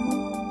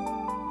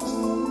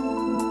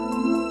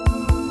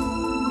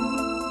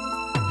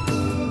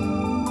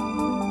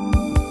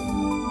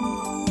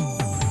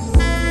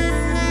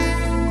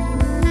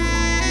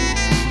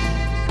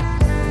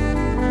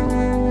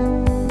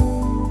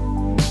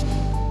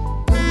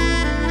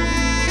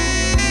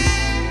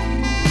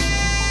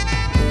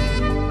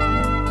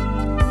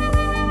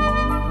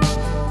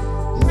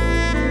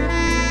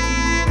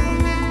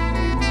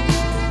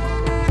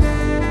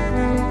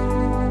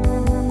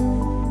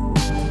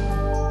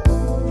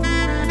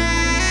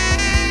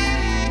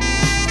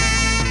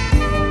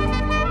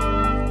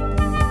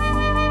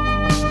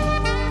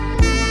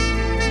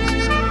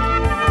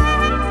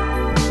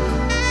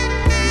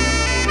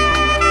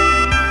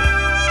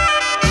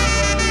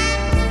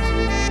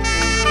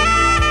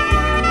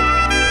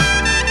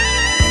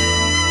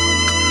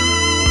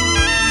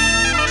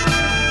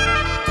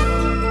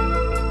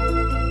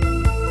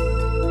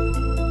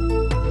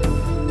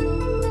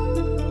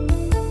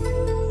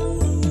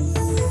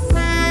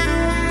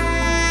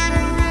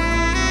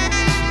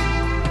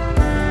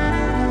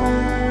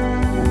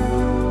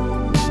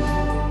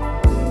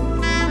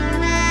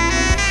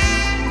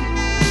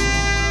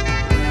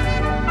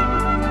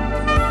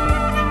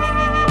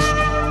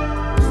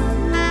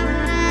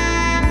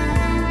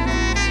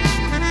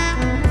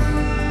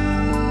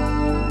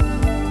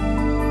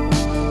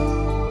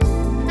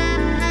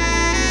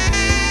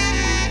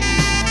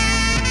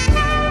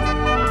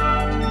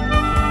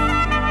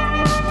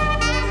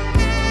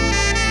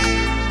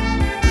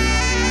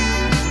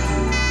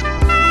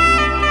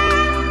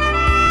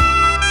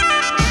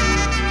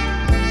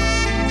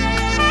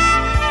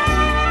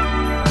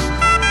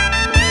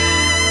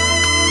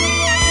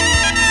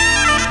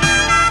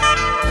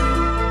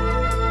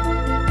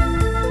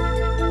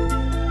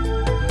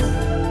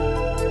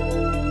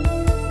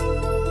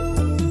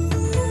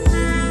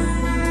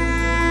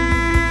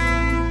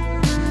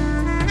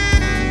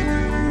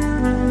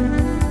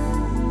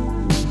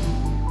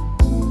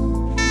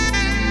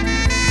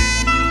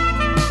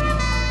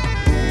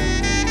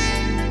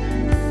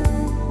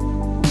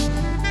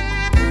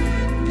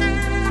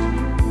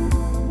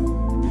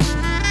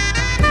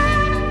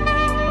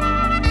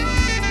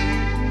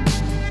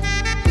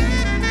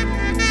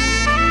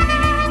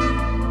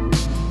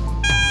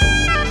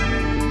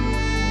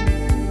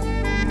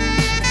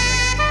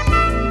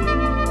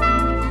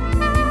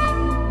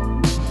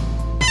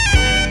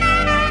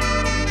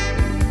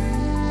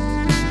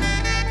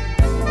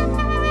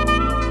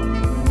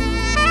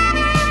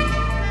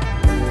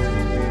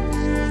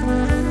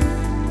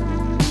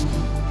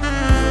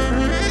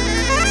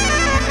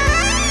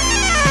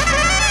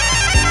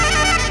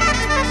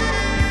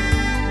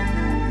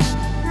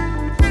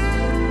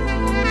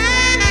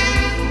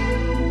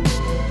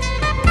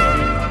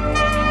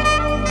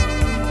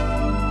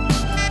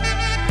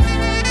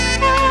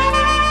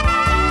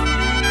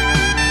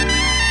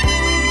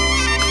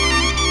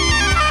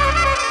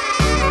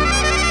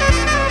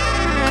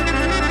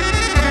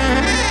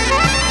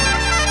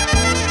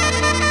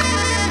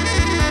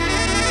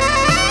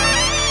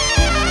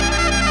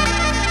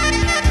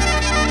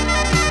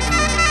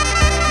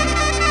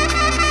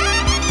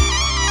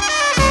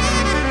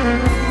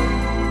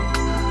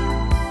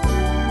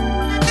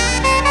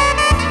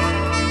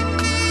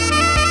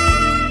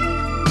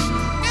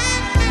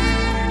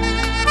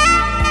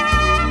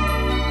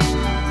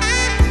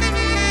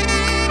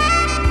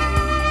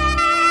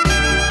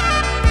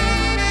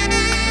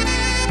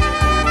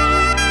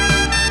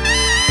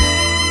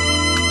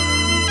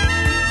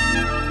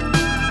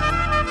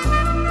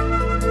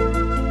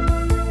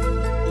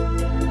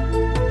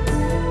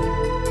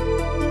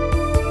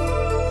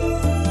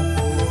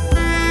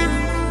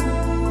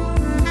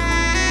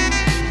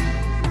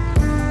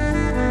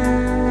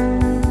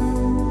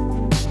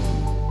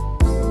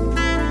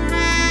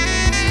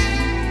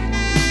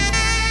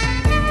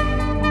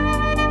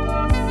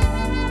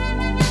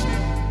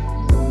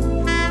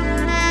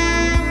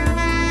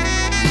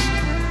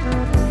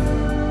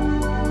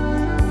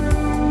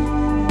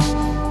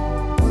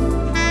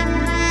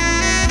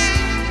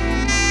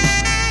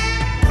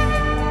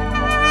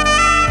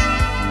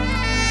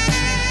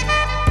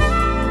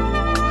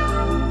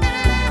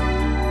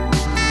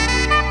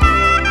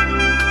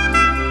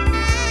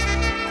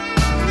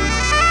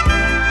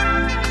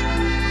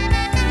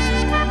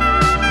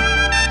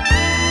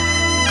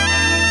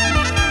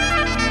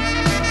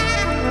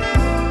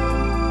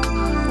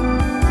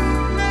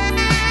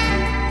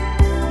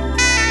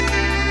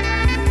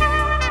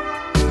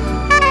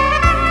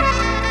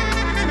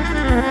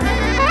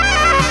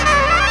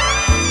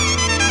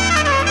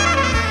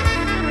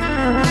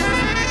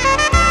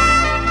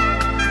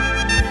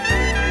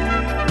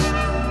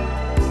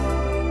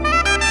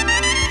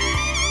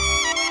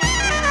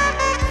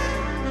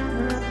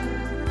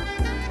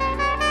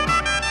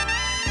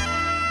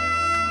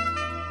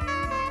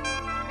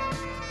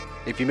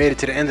 If you made it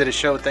to the end of the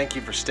show, thank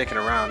you for sticking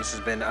around. This has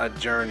been a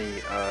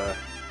journey,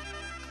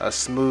 a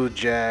smooth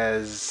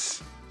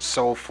jazz,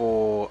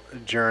 soulful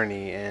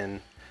journey. And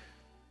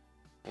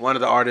one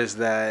of the artists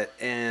that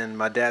in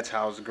my dad's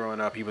house growing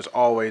up, he was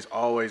always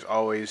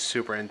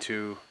super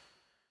into,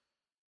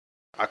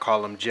 I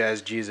call him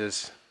Jazz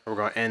Jesus. We're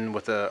going to end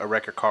with a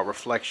record called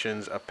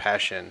Reflections of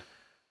Passion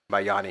by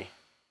Yanni.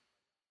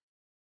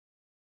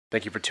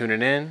 Thank you for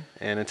tuning in,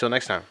 and until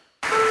next time.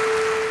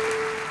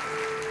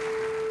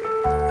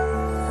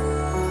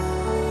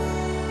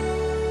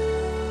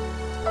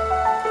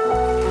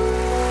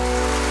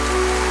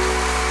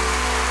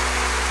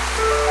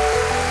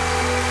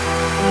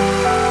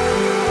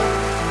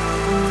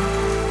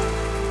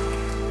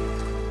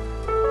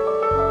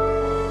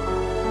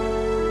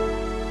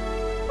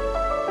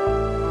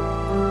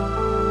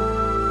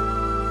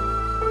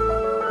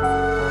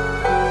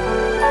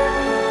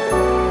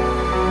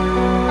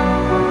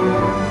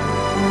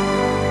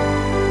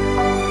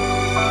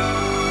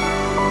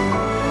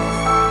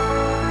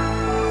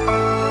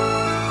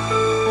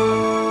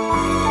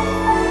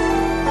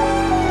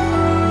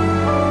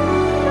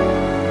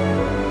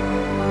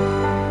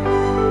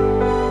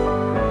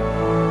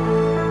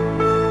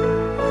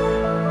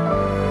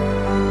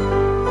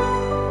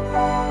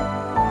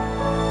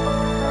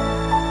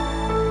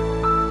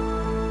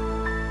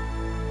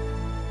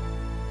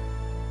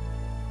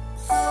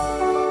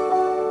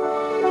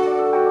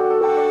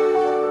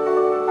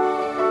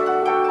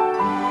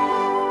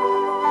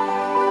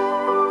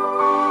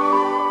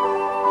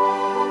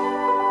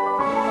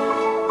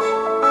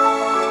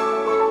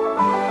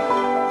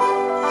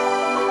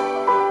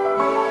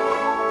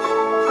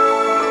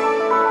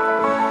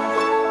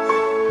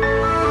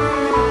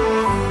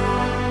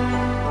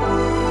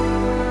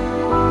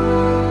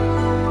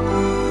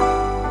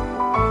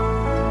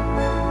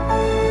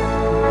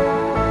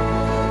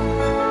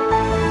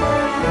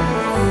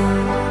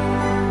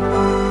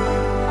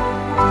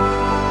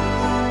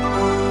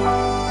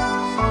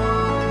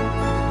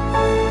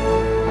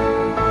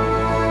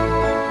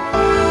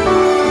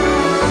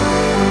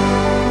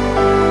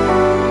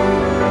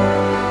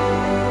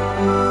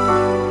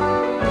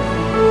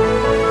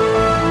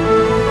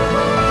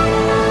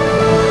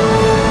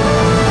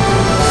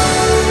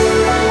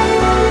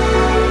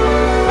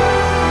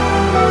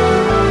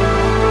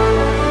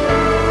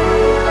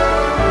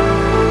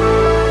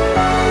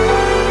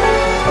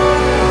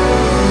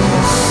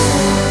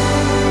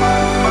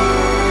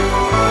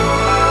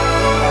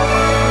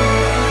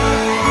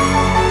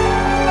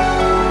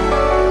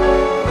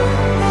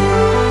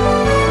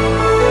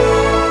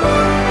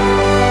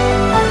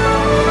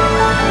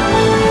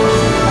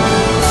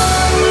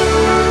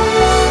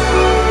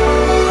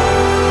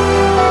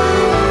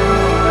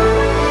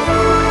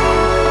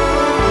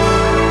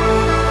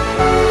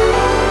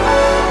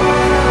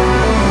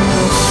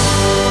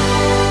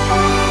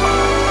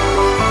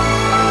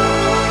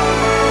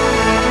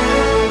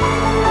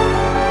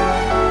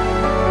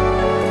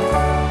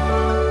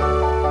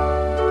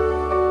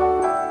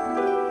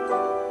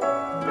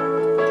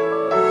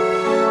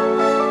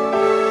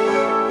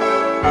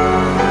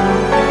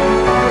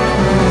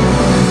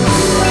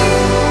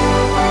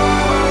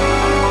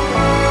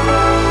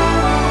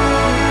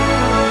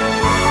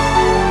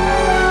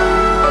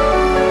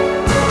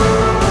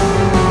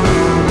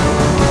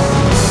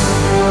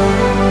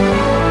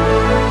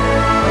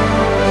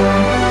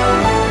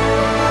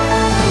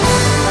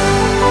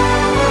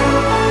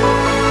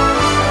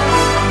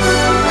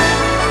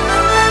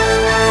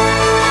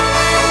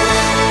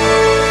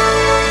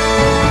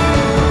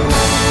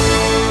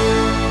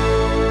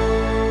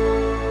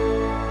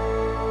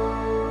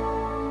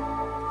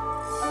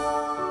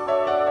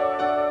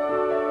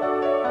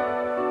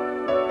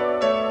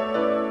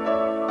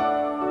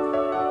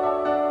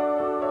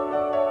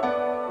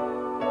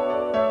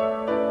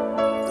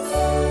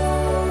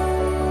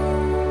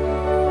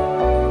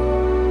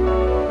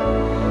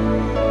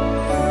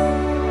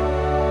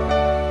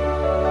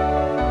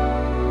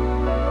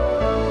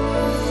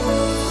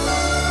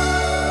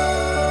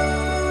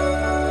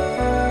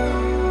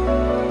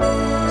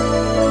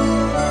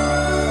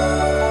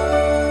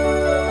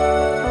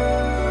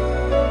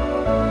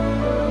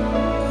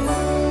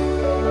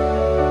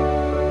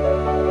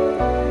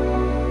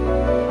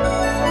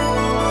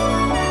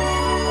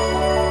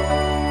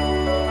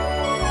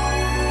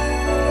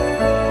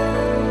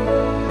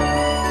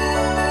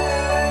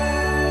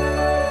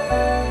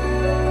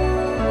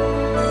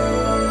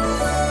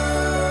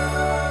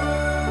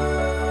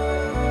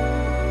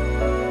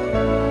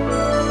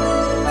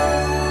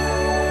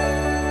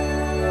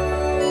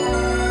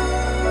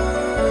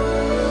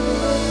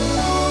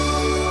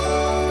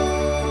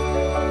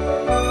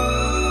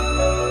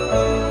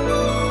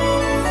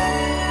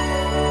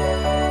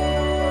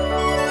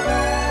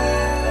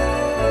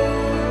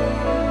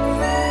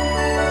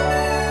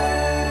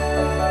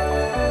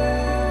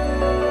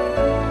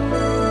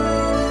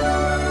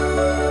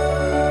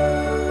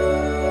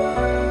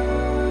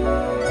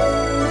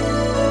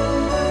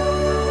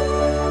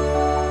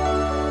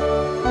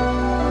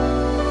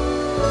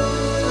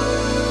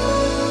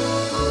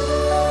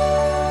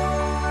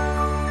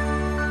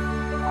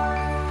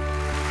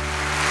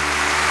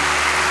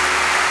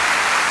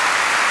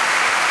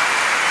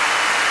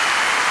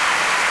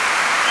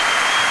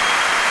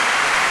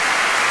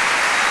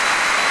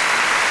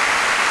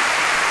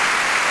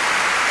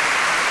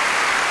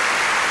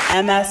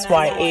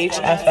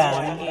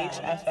 MSYHFM.